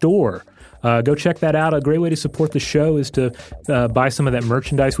our store. Go check that out. A great way to support the show is to buy some of that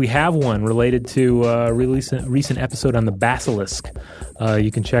merchandise. We have one related to a recent episode on the basilisk.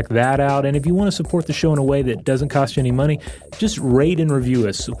 You can check that out. And if you want to support the show in a way that doesn't cost you any money, just rate and review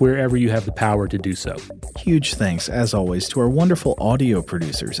us wherever you have the power to do so. Huge thanks, as always, to our wonderful audio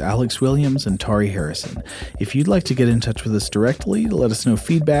producers, Alex Williams and Tari Harrison. If you'd like to get in touch with us directly, to let us know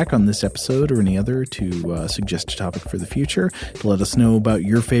feedback on this episode or any other, to suggest a topic for the future, to let us know about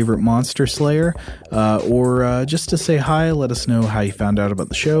your favorite Monster Slayer, or just to say hi, let us know how you found out about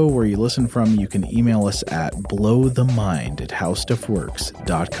the show, where you listen from, you can email us at blowthemind@howstuffworks.com.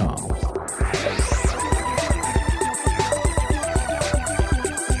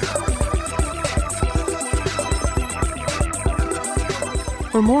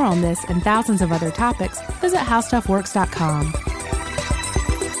 For more on this and thousands of other topics, visit howstuffworks.com.